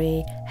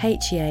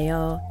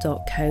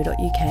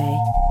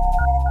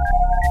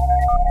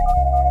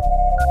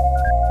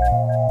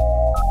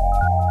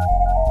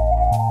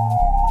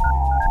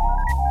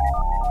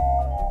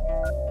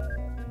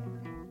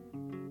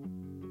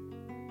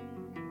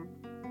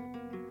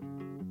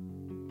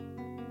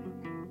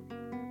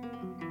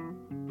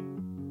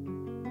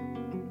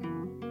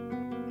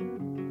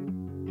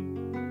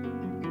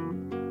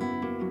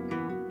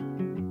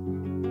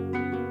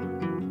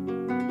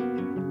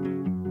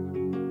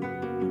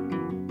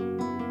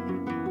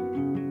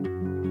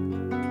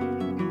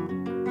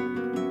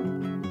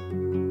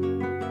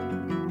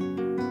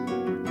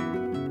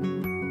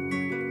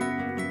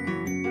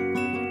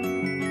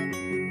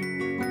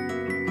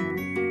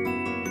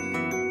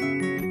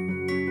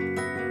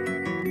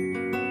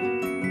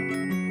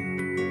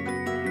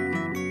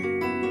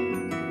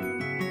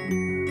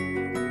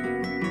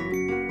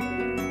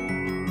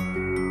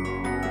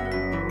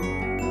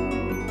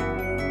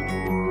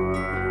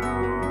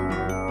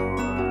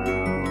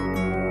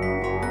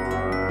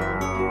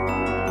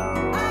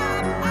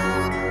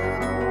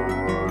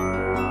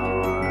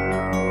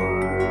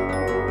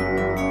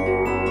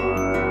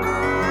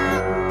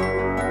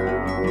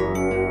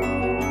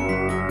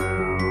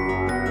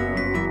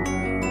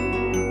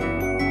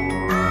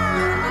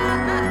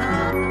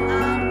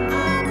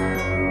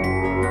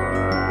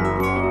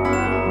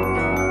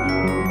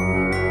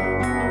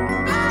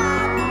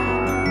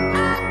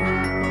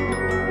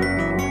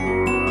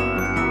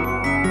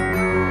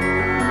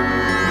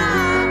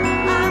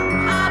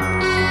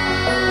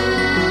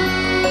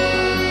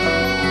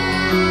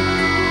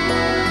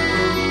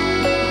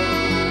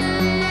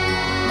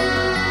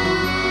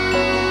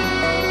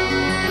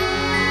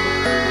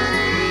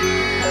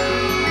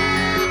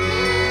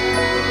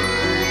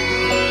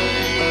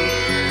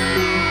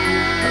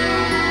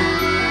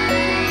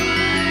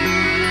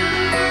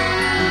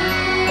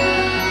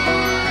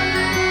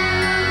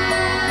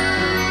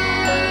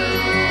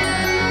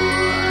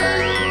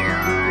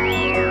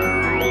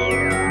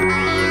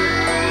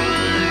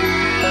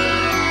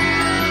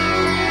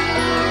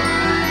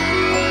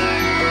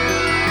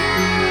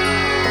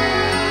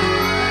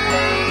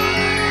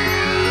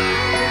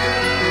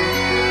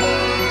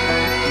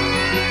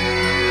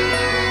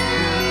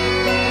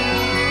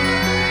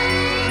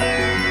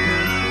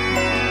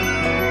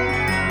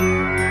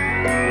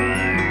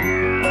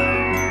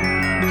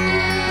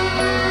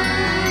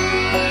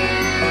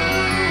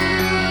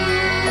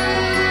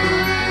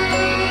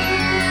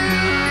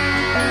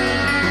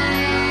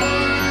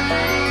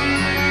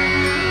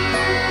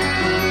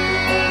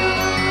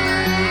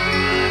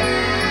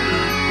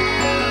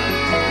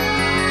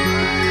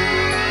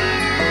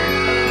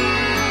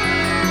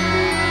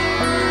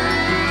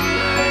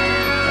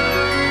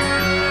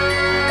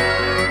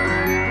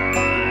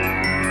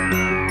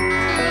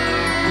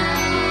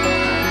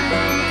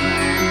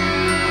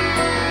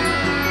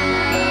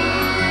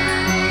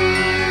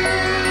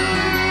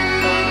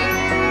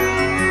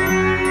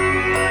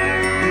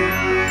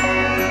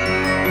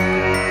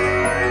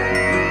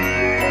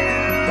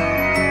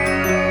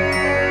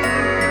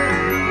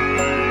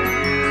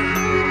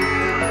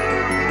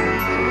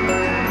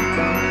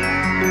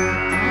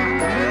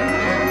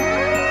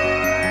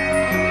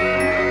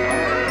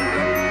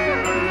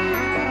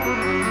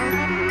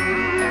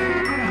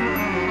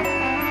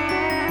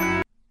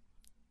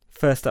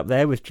 First up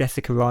there was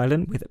Jessica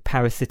Ryland with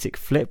Parasitic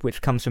Flip,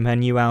 which comes from her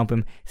new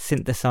album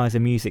Synthesizer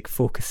Music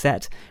for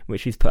Cassette, which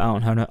she's put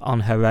out on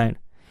her own.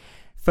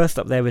 First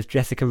up there was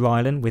Jessica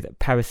Ryland with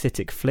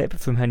Parasitic Flip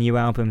from her new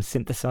album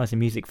Synthesizer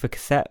Music for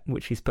Cassette,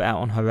 which she's put out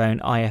on her own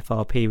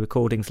IFRP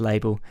Recordings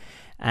label.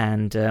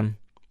 And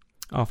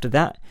after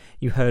that,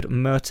 you heard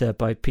Murta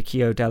by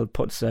Picchio del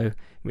Pozzo,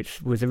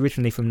 which was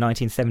originally from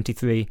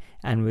 1973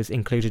 and was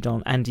included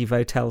on Andy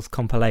Votel's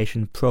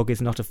compilation Prog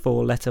Is Not a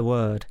Four-Letter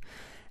Word.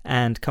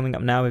 And coming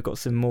up now, we've got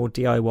some more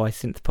DIY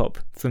synth pop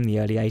from the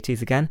early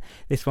 80s again.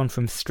 This one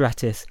from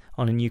Stratis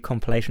on a new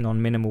compilation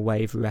on Minimal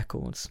Wave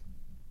Records.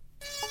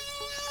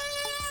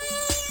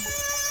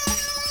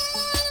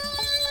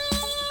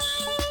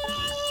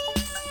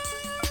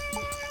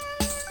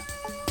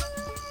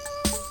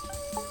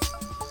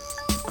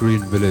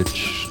 Green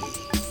Village,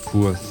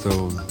 Poor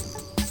Soul,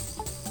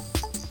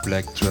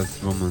 Black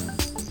Dressed Woman,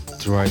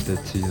 dried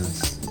their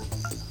tears,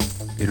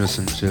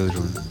 innocent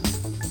children,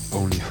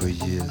 only for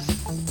years.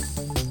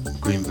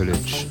 Green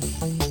Village,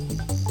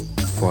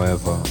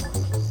 forever,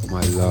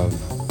 my love.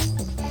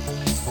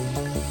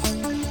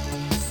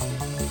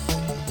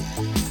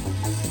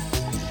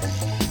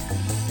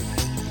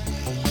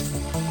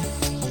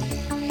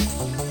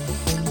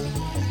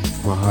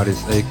 My heart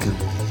is aching,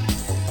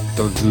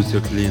 don't lose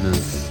your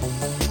cleaners.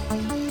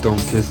 Don't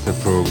kiss the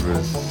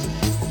progress.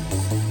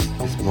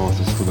 His mouth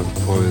is full of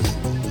poison.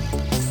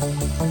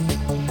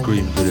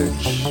 Green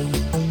Village,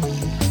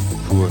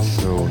 poor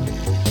soul.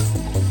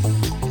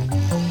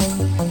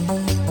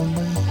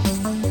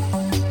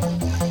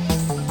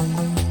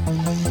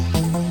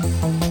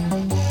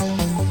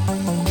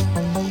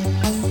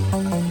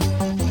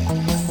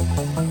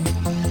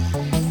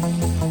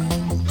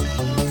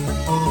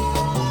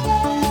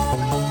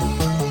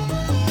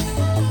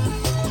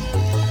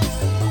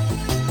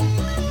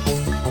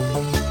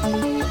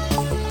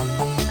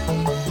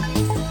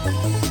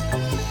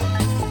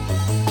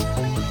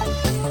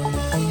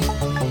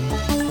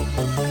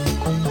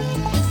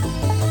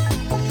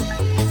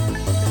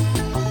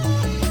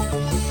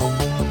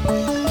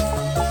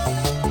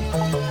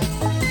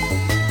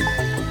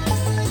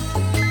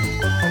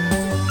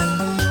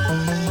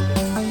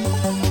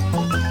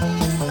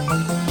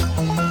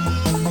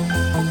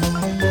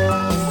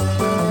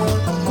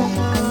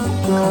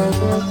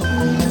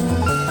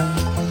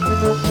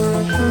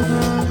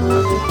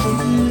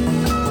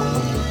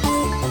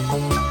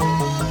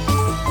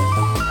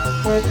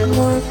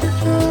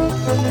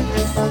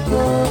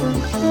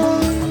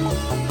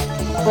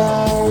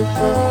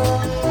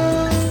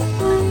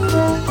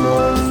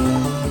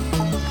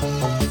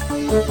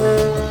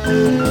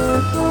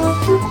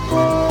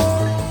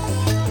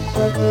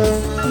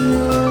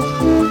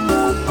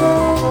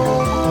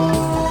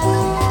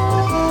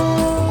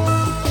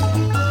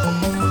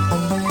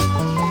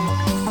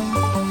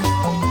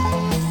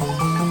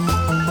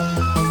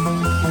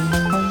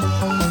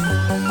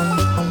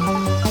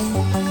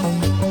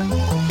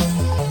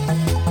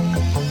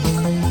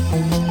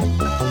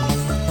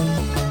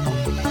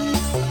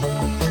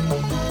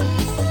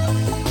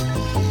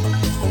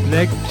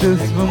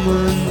 Black-dressed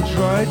woman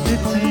dried the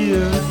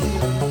tears,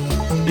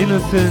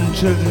 innocent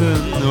children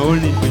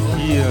only for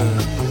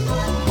years.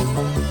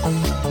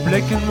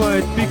 Black and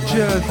white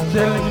pictures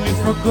telling me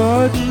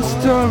forgotten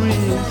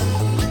stories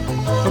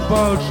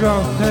about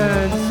rough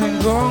hands and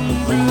gone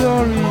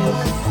glories.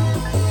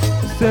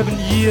 7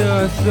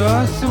 years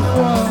are so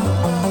far,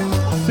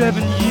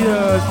 7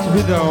 years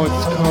without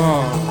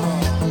scar.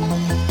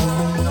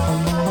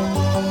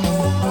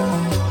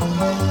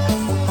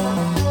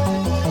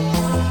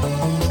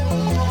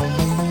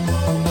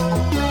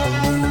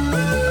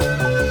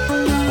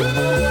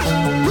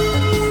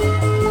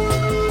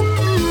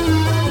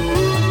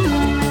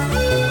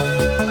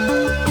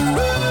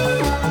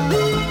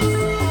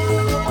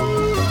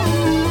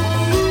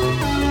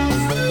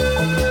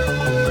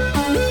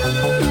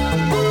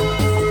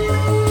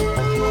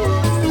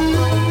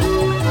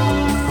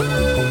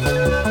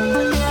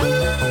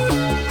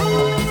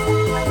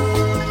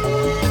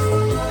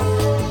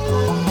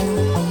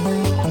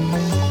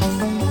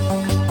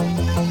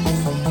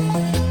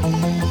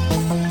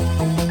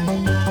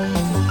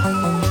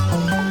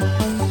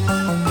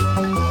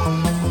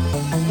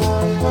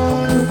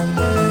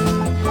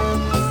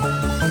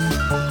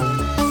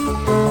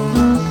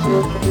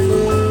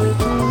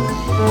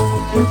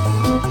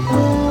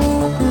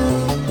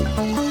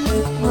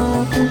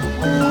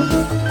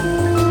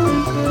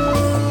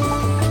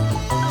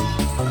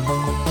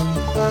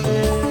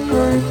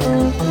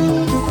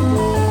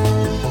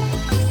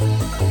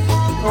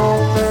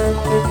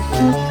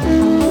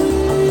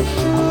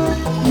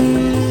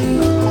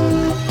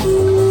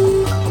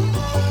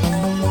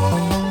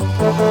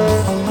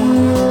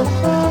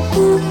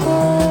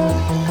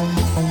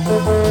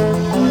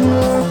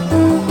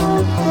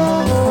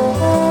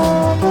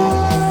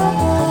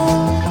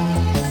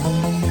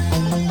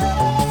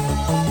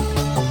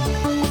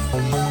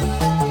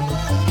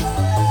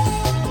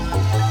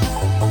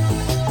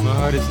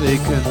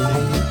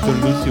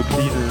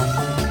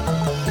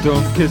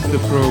 Don't kiss the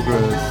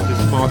progress,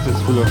 this mouth is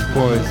full of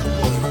poison.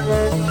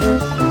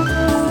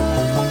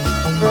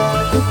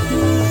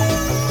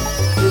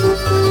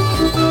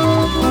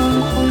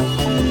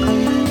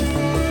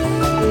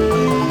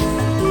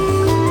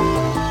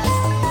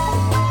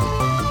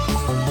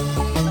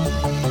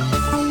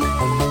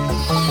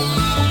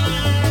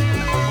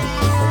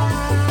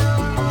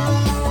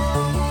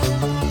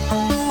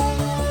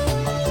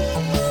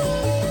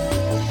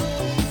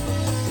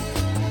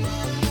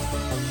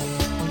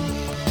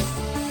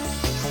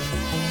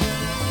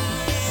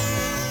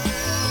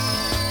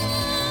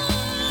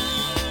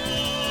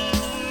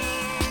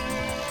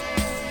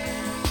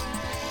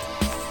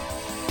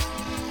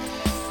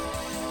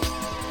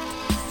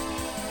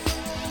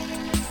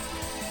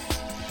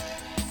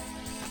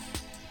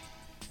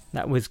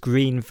 That was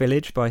Green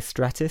Village by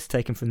Stratus,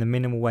 taken from the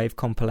Minimal Wave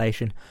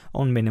compilation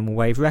on Minimal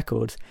Wave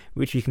Records,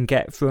 which you can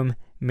get from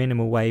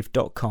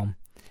minimalwave.com.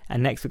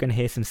 And next we're going to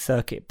hear some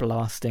circuit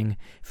blasting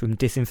from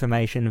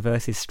Disinformation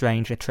vs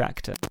Strange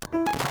Attractor.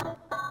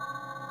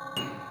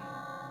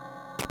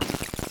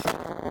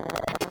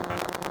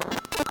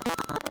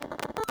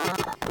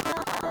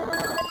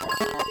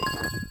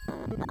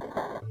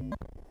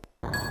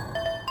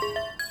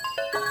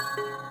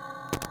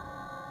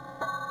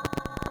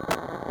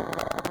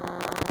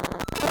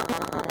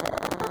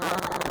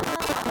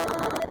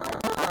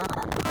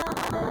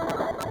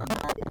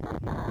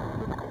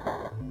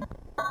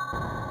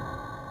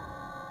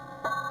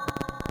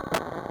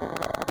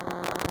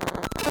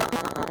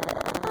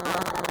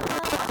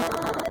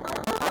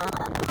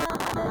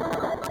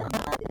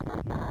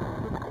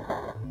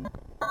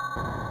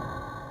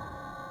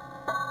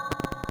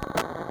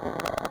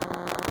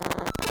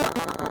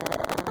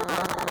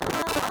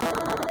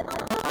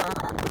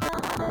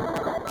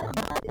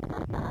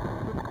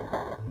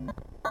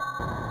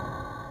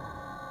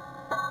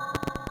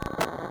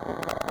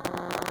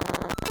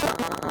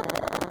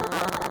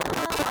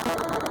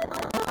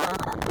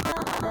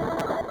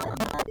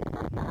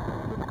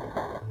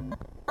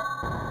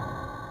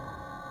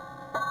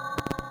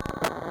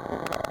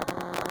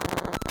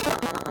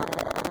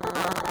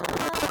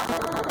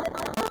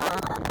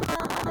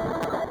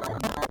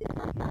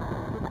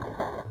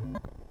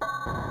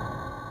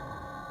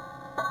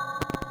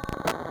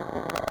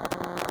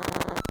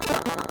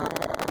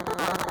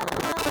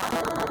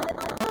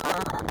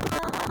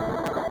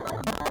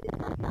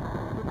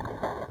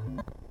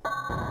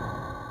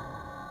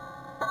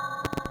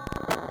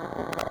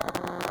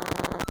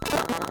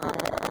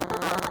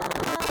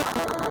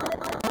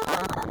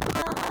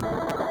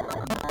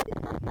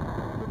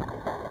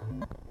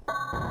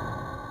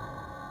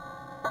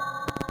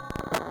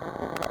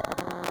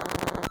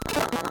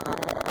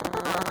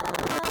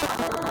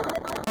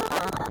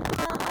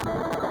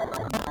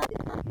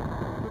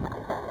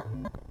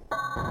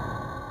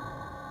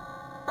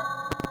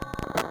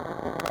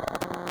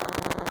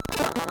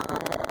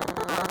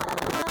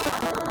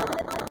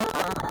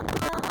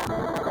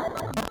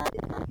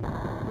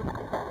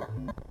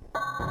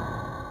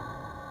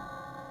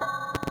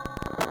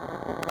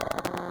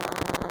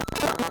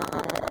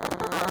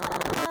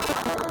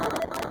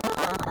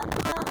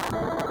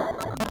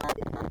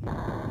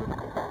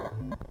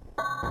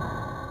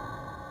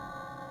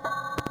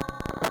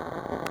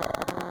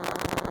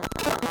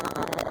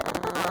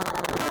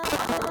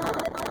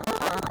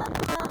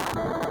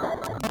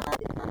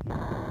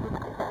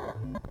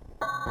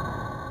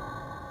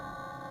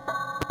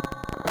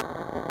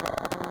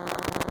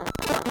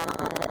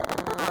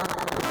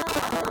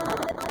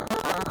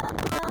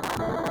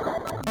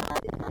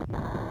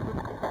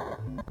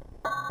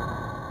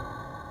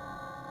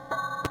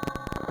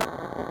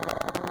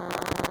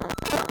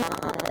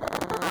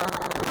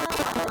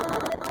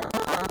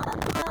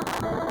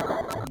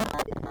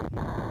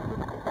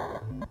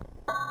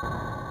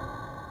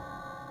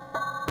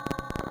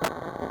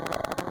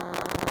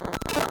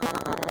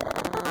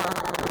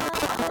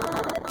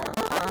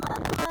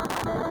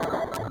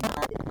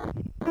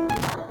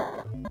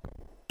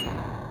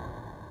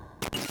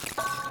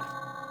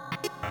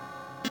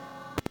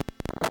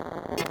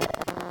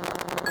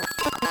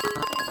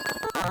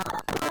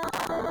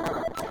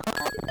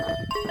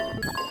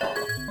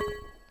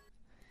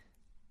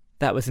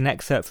 That was an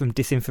excerpt from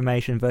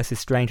Disinformation vs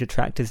Strange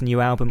Attractor's new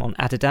album on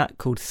Adadat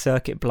called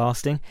Circuit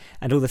Blasting,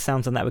 and all the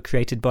sounds on that were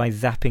created by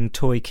zapping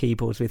toy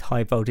keyboards with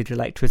high voltage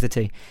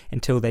electricity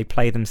until they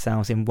play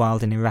themselves in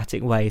wild and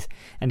erratic ways.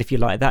 And if you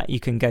like that,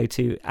 you can go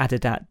to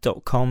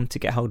adadat.com to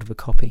get hold of a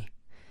copy.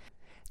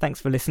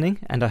 Thanks for listening,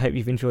 and I hope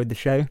you've enjoyed the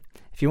show.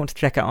 If you want to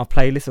check out our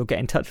playlist or get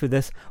in touch with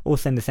us or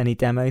send us any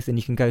demos, then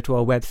you can go to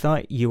our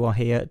website,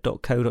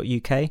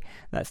 youarehere.co.uk.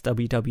 That's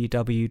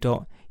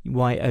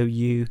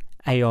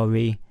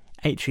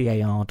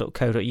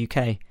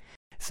www.youarehear.co.uk.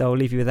 So I'll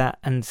leave you with that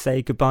and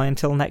say goodbye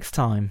until next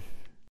time.